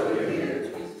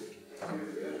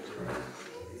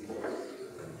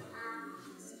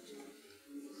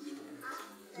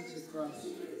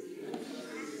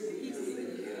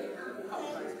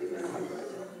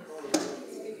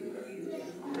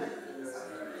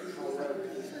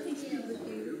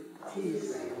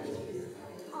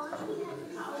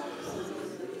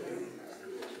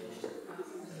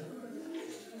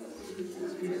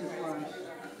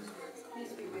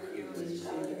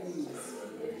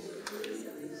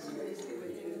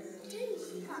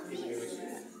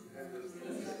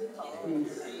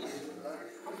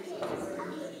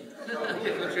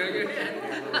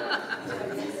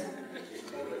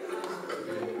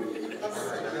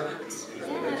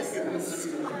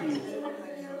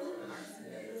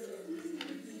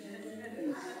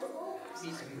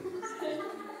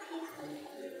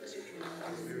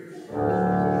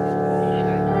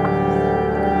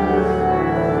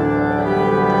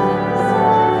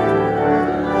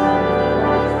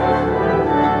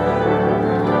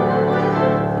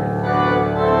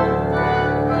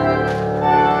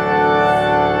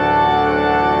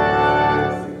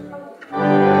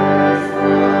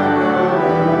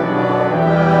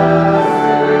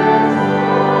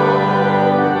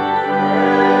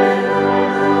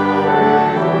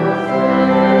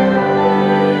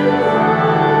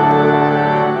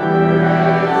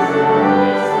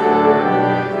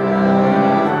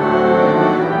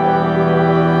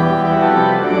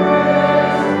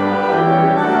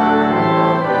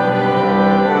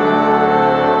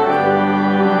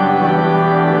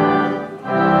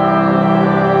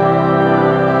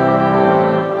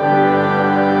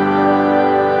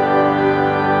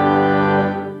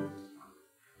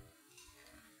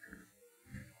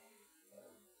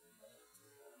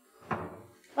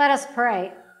 Let us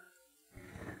pray.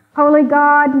 Holy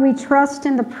God, we trust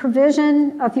in the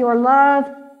provision of your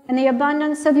love and the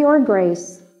abundance of your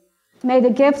grace. May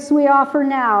the gifts we offer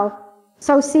now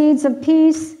sow seeds of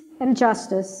peace and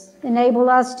justice. Enable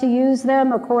us to use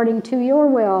them according to your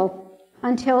will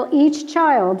until each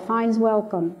child finds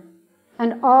welcome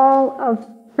and all of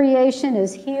creation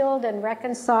is healed and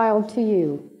reconciled to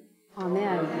you.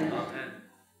 Amen. Amen.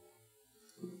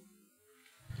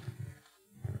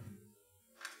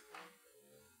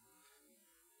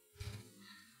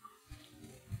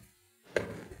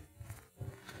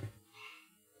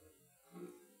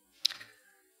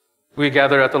 We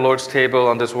gather at the Lord's table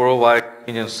on this Worldwide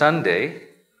Communion Sunday,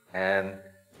 and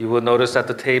you will notice at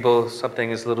the table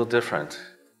something is a little different.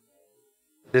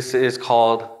 This is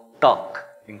called dak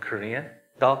in Korean.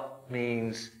 Dak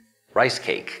means rice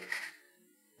cake.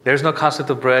 There's no concept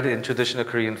of bread in traditional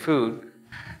Korean food,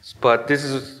 but this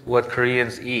is what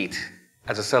Koreans eat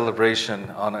as a celebration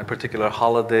on a particular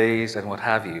holidays and what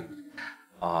have you.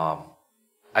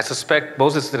 I suspect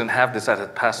Moses didn't have this at a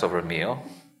Passover meal,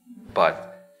 but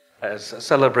as a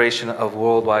celebration of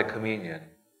worldwide communion,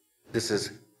 this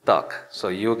is dak. So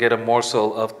you'll get a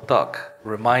morsel of dak,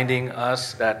 reminding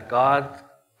us that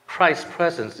Christ's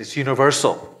presence is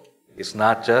universal. It's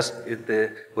not just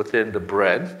within the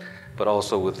bread, but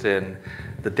also within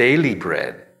the daily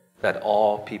bread that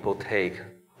all people take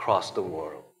across the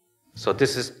world. So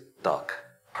this is duck.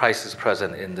 Christ is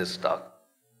present in this duck.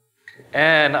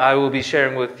 And I will be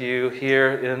sharing with you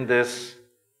here in this,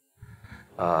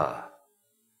 I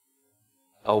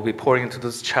will be pouring into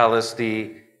this chalice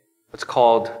what's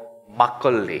called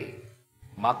makgeolli.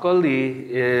 Makgeolli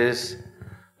is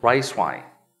rice wine.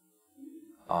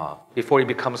 Before it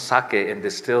becomes sake and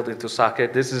distilled into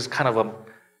sake, this is kind of a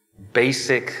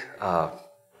basic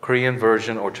Korean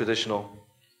version or traditional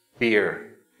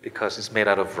beer because it's made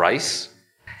out of rice.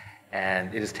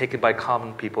 And it is taken by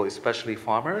common people, especially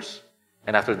farmers.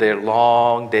 And after their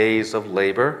long days of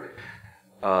labor,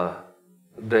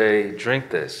 they drink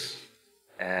this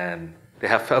and they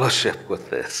have fellowship with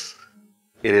this.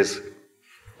 It is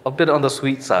a bit on the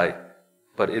sweet side,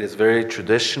 but it is very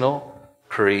traditional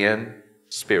Korean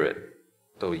spirit.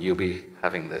 So you'll be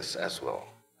having this as well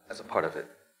as a part of it.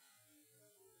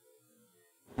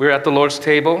 We're at the Lord's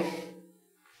table,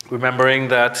 remembering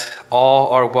that all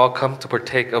are welcome to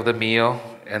partake of the meal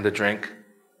and the drink,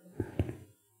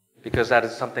 because that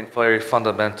is something very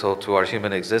fundamental to our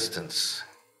human existence,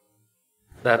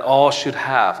 that all should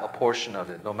have a portion of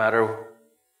it, no matter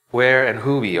where and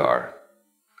who we are.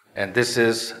 And this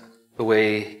is the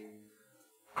way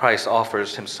Christ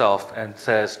offers himself and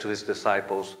says to his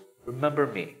disciples, remember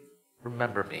me,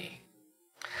 remember me.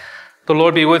 The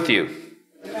Lord be with you.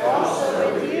 And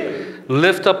also with you.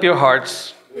 Lift up your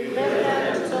hearts. We lift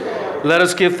them to the Lord. Let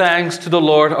us give thanks to the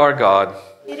Lord our God.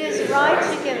 It is right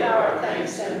to give our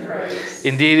thanks and praise.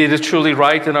 Indeed, it is truly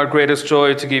right and our greatest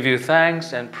joy to give you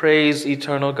thanks and praise,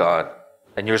 eternal God.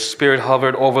 And your Spirit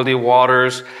hovered over the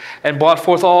waters and brought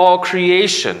forth all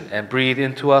creation and breathed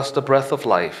into us the breath of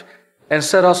life and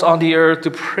set us on the earth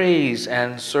to praise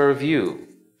and serve you.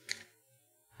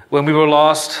 When we were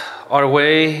lost our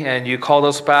way and you called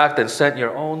us back and sent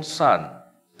your own Son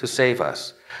to save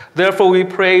us. Therefore we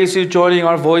praise you, joining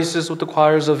our voices with the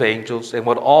choirs of angels and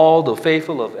with all the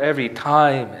faithful of every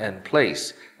time and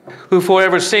place, who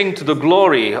forever sing to the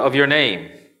glory of your name.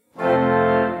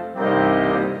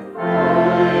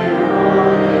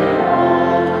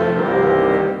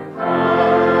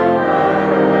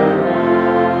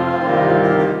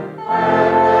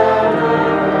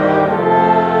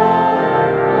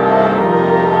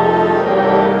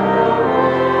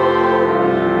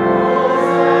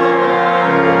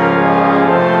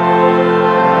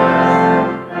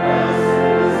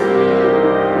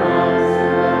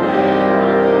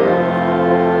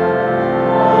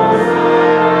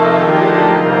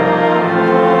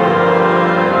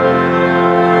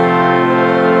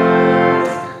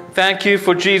 Thank you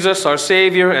for Jesus, our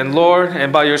Savior and Lord,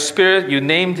 and by your Spirit you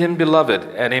named him beloved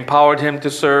and empowered him to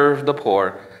serve the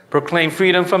poor, proclaim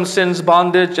freedom from sin's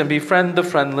bondage, and befriend the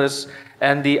friendless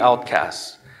and the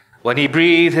outcasts. When he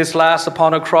breathed his last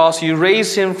upon a cross, you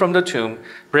raised him from the tomb,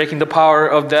 breaking the power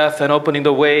of death and opening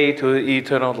the way to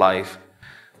eternal life.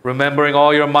 Remembering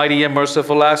all your mighty and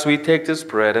merciful acts, we take this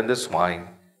bread and this wine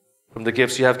from the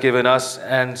gifts you have given us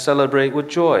and celebrate with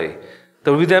joy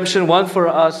the redemption won for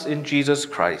us in Jesus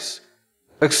Christ.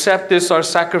 Accept this, our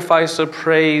sacrifice of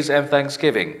praise and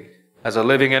thanksgiving, as a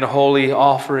living and holy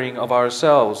offering of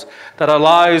ourselves, that our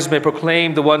lives may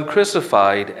proclaim the one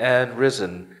crucified and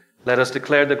risen. Let us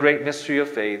declare the great mystery of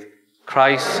faith.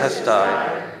 Christ has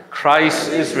died, Christ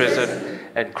is risen,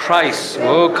 and Christ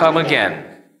will come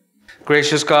again.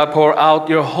 Gracious God, pour out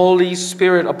your Holy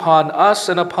Spirit upon us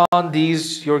and upon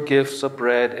these your gifts of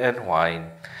bread and wine.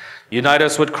 Unite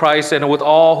us with Christ and with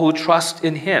all who trust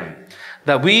in him,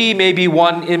 that we may be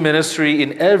one in ministry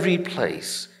in every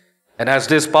place. And as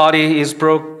this body is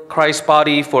Christ's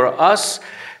body for us,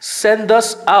 send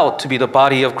us out to be the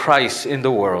body of Christ in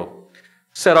the world.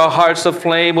 Set our hearts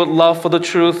aflame with love for the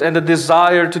truth and the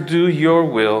desire to do your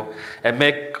will, and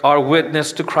make our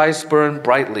witness to Christ burn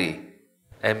brightly,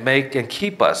 and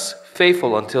keep us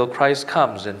faithful until Christ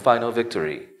comes in final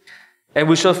victory. And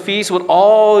we shall feast with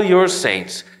all your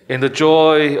saints in the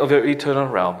joy of your eternal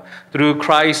realm. Through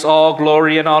Christ, all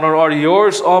glory and honor are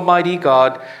yours, Almighty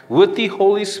God, with the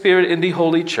Holy Spirit in the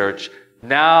Holy Church,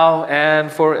 now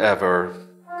and forever.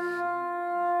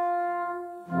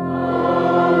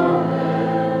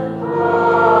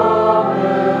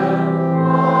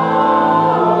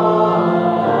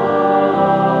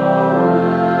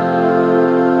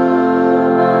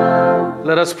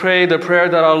 Let us pray the prayer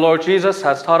that our Lord Jesus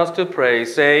has taught us to pray,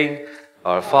 saying,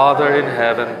 Our Father in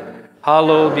heaven,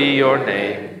 hallowed be your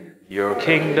name. Your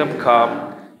kingdom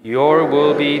come, your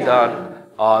will be done,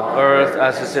 on earth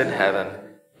as is in heaven.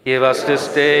 Give us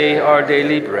this day our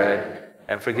daily bread,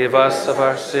 and forgive us of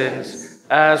our sins,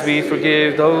 as we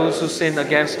forgive those who sin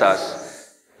against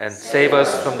us. And save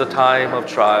us from the time of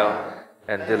trial,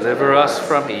 and deliver us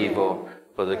from evil.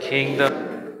 For the kingdom,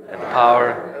 and the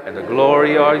power, and the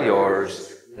glory are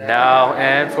yours, now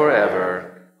and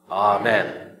forever.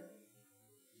 Amen.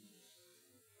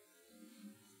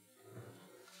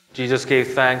 Jesus gave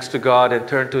thanks to God and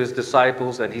turned to his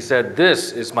disciples, and he said,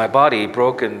 "This is my body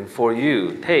broken for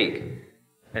you. Take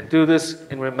and do this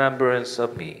in remembrance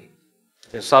of me."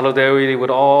 In solidarity with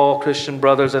all Christian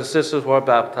brothers and sisters who are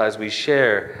baptized, we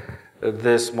share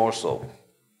this morsel.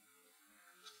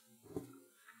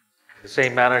 In the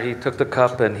same manner, he took the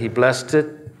cup and he blessed it,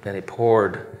 and he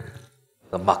poured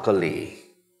the makali.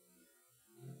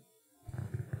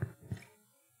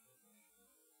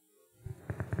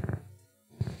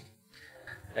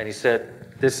 And he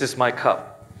said, "This is my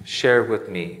cup, share with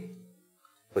me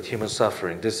with human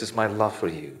suffering. This is my love for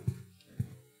you."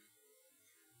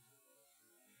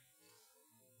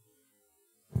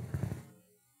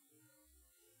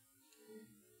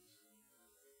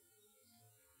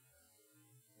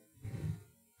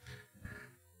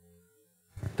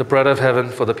 The bread of heaven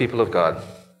for the people of God.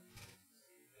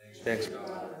 Thanks.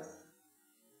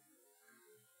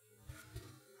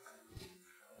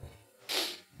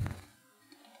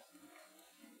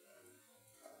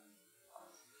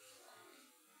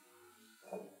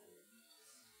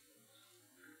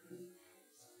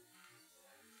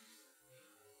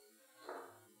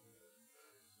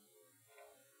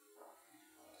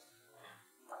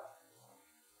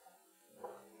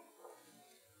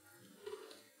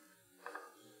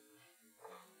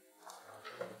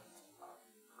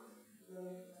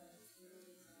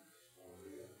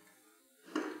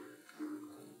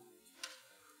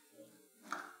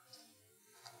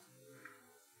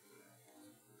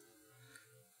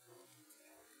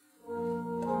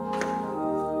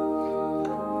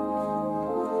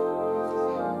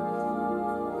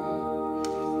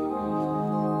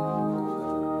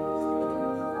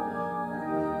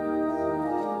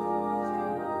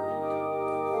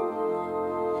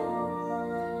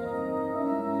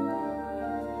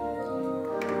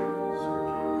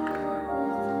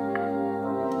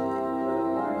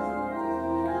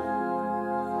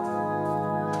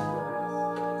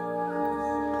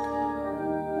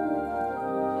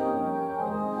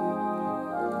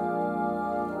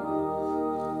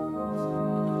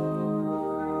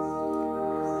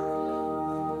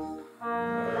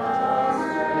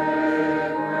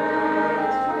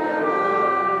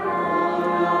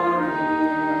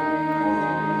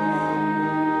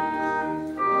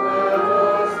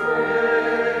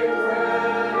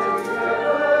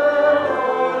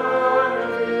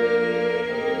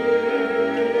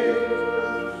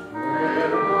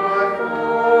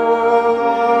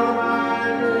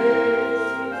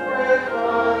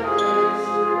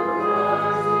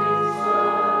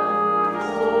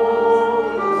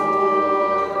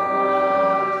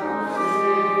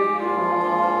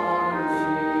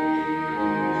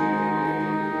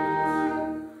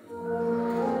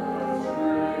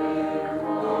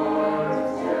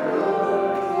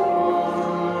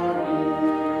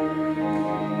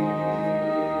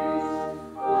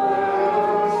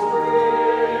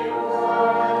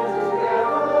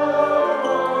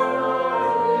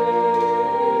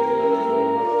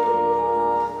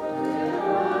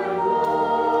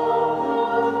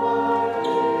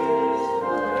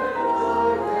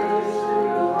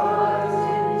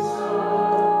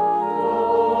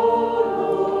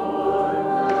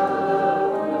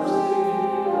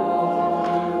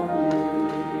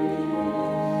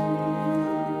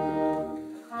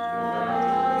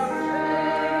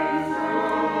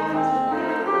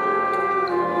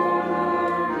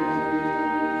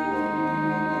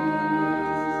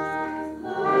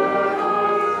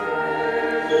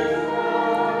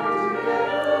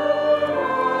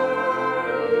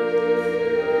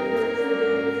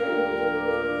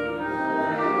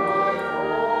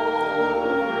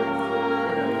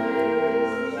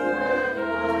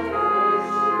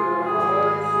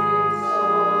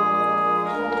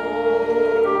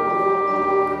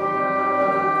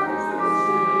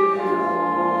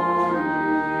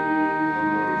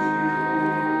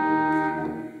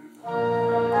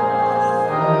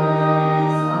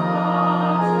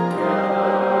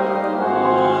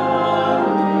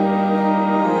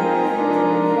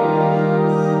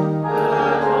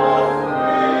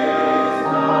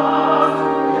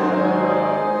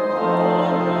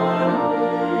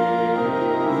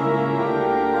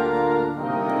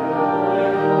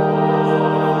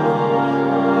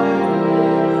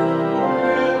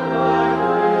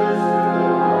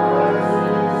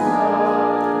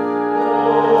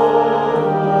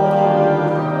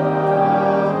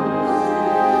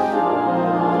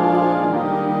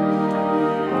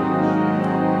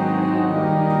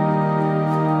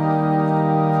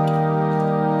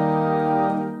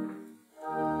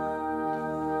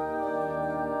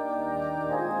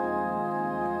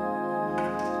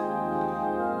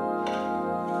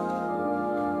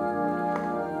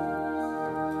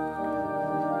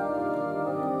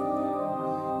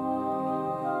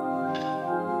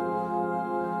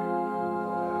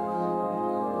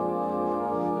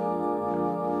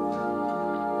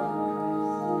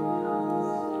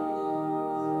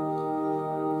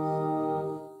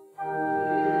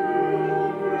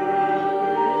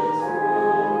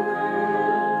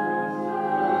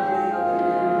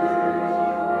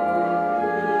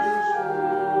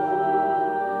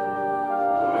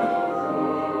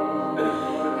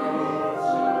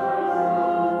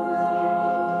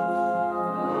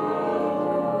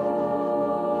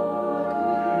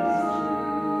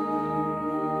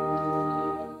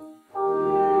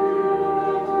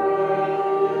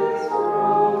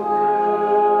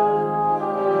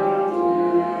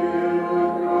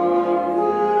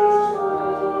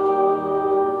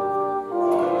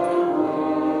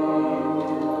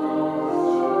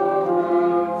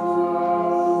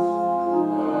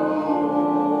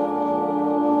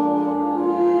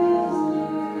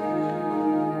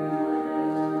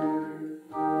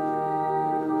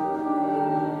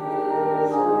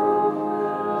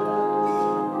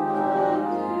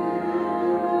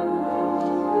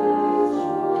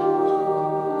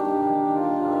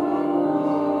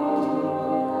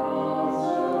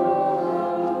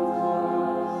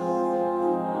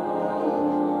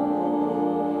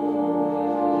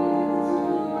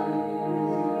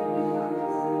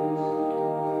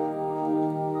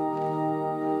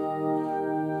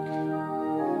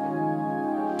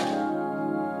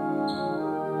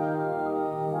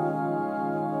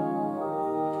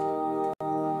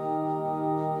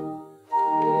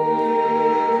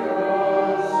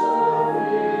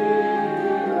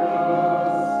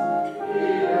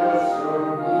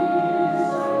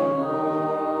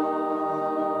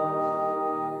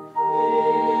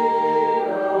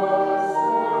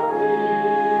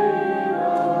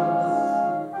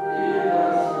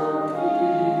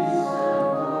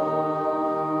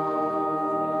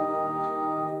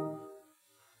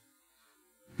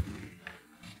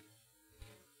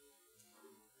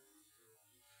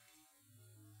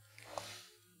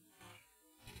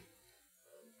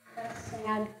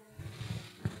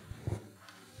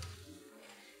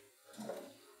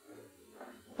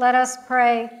 Let us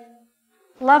pray.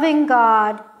 Loving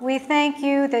God, we thank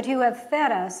you that you have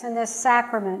fed us in this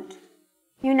sacrament,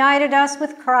 united us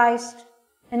with Christ,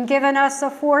 and given us a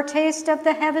foretaste of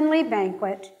the heavenly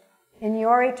banquet in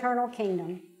your eternal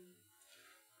kingdom.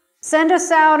 Send us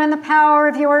out in the power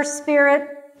of your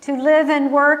Spirit to live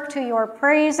and work to your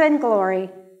praise and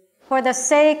glory, for the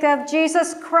sake of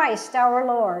Jesus Christ our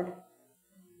Lord.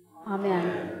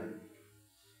 Amen.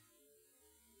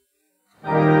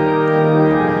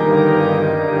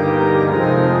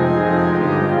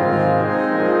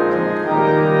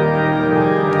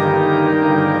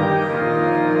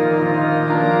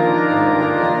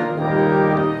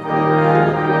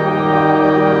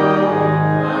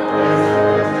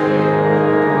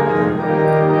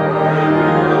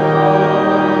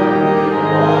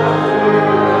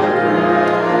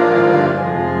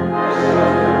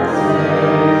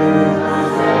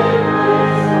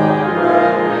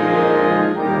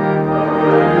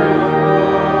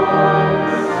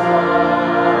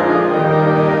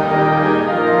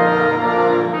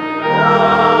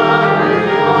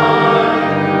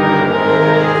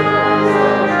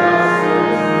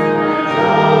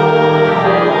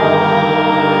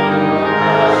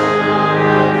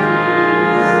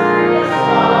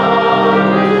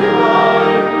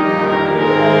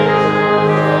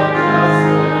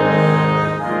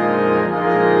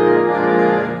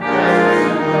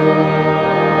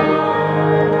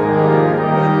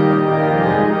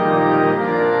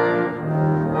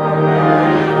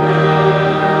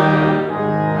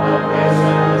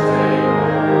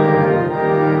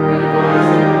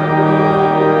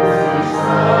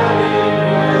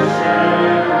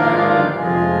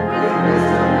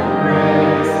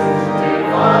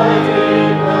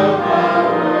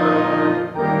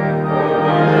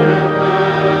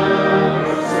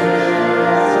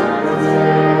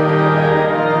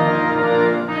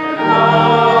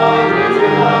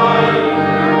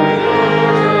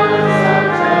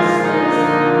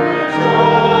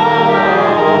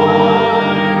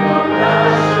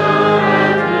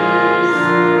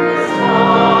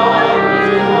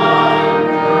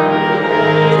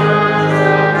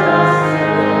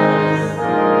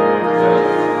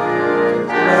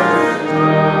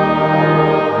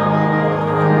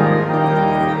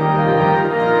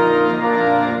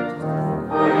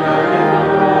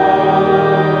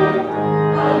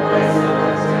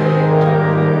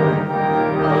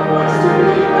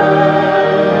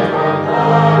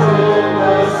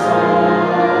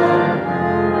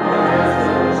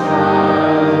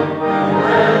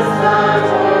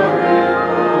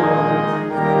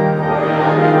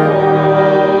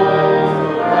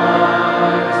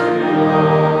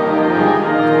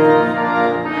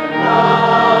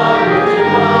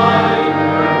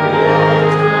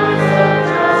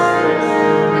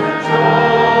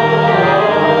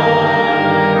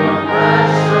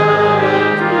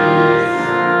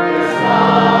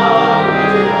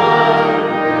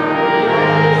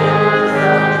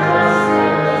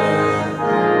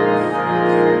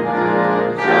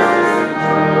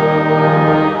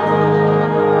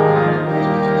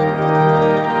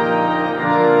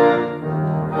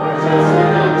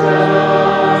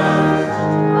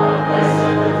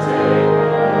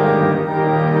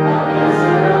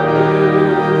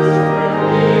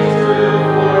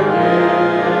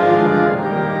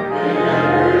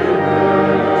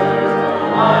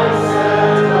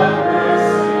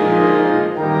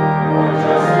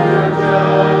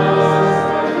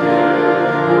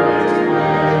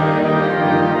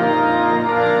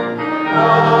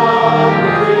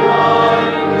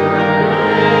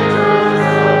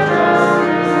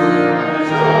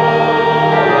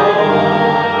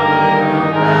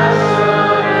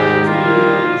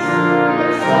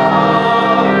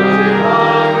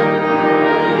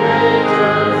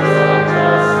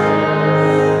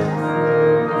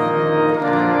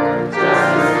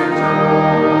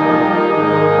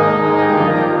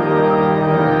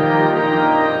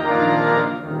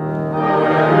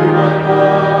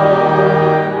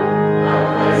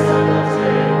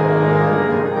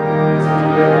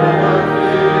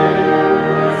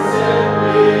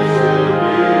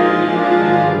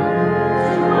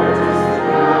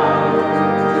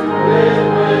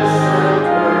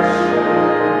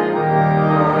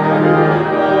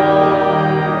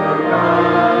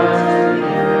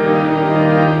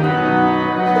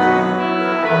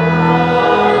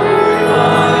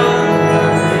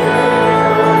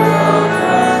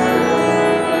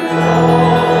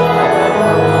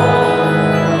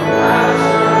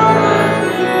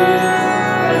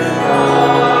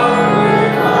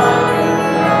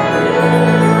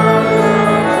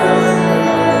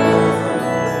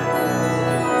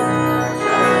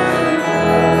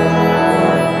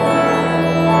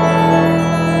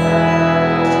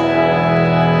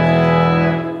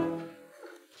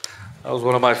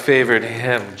 favorite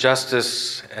hymn,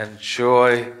 Justice and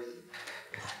Joy.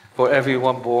 For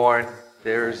everyone born,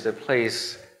 there is a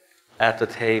place at the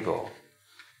table.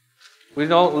 We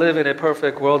don't live in a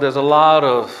perfect world. There's a lot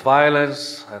of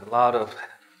violence and a lot of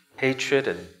hatred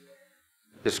and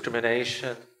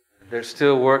discrimination. There's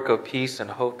still work of peace and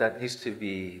hope that needs to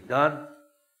be done.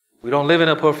 We don't live in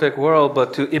a perfect world,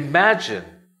 but to imagine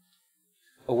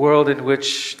a world in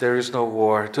which there is no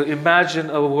war, to imagine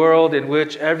a world in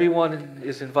which everyone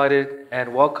is invited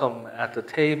and welcome at the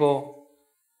table,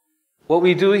 what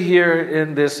we do here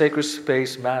in this sacred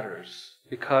space matters,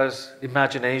 because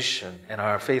imagination and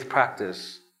our faith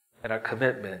practice and our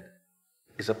commitment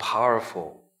is a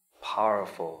powerful,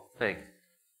 powerful thing.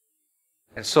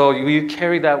 And so we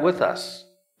carry that with us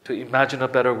to imagine a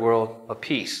better world of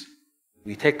peace.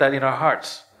 We take that in our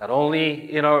hearts, not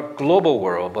only in our global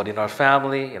world, but in our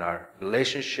family, in our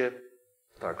relationship,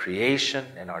 with our creation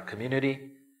and our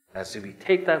community. As we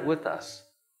take that with us,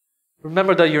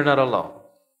 remember that you're not alone.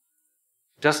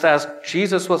 Just as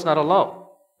Jesus was not alone,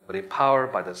 but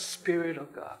empowered by the Spirit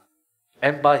of God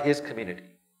and by His community.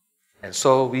 And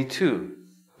so we too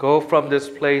go from this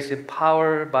place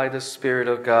empowered by the Spirit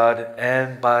of God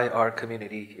and by our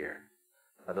community here,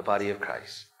 by the body of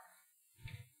Christ.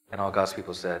 And all God's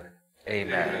people said,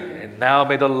 Amen. And now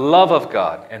may the love of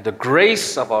God and the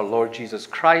grace of our Lord Jesus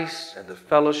Christ and the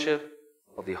fellowship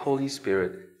of the Holy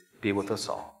Spirit be with us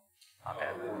all.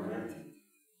 Amen.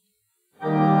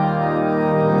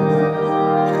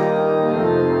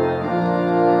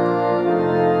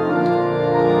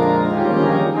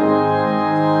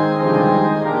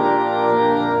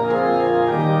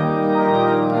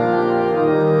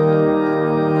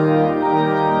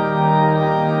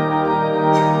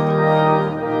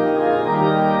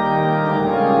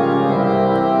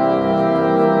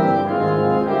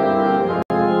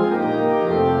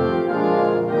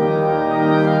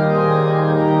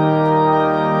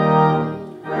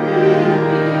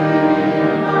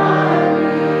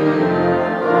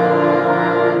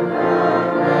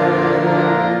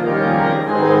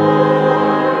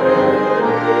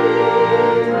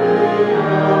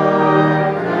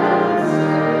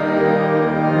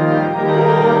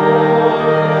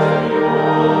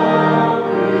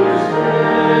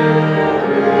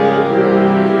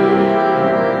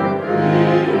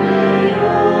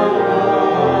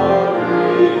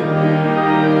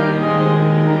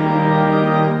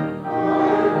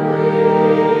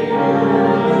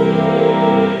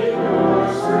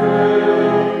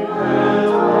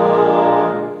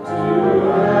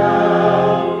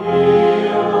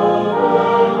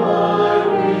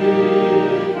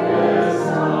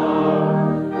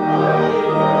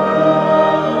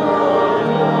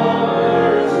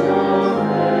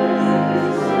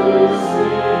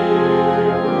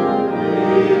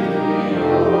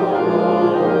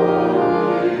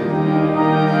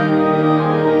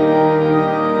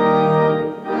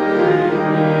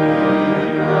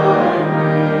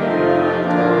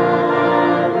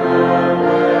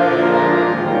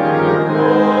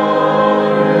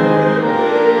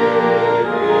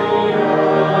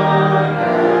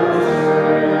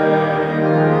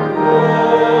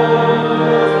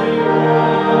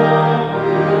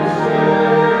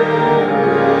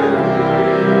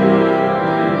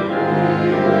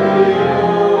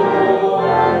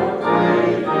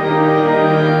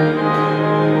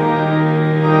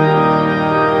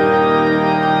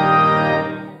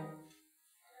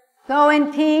 Go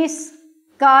in peace.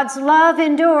 God's love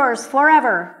endures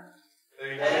forever.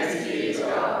 Thanks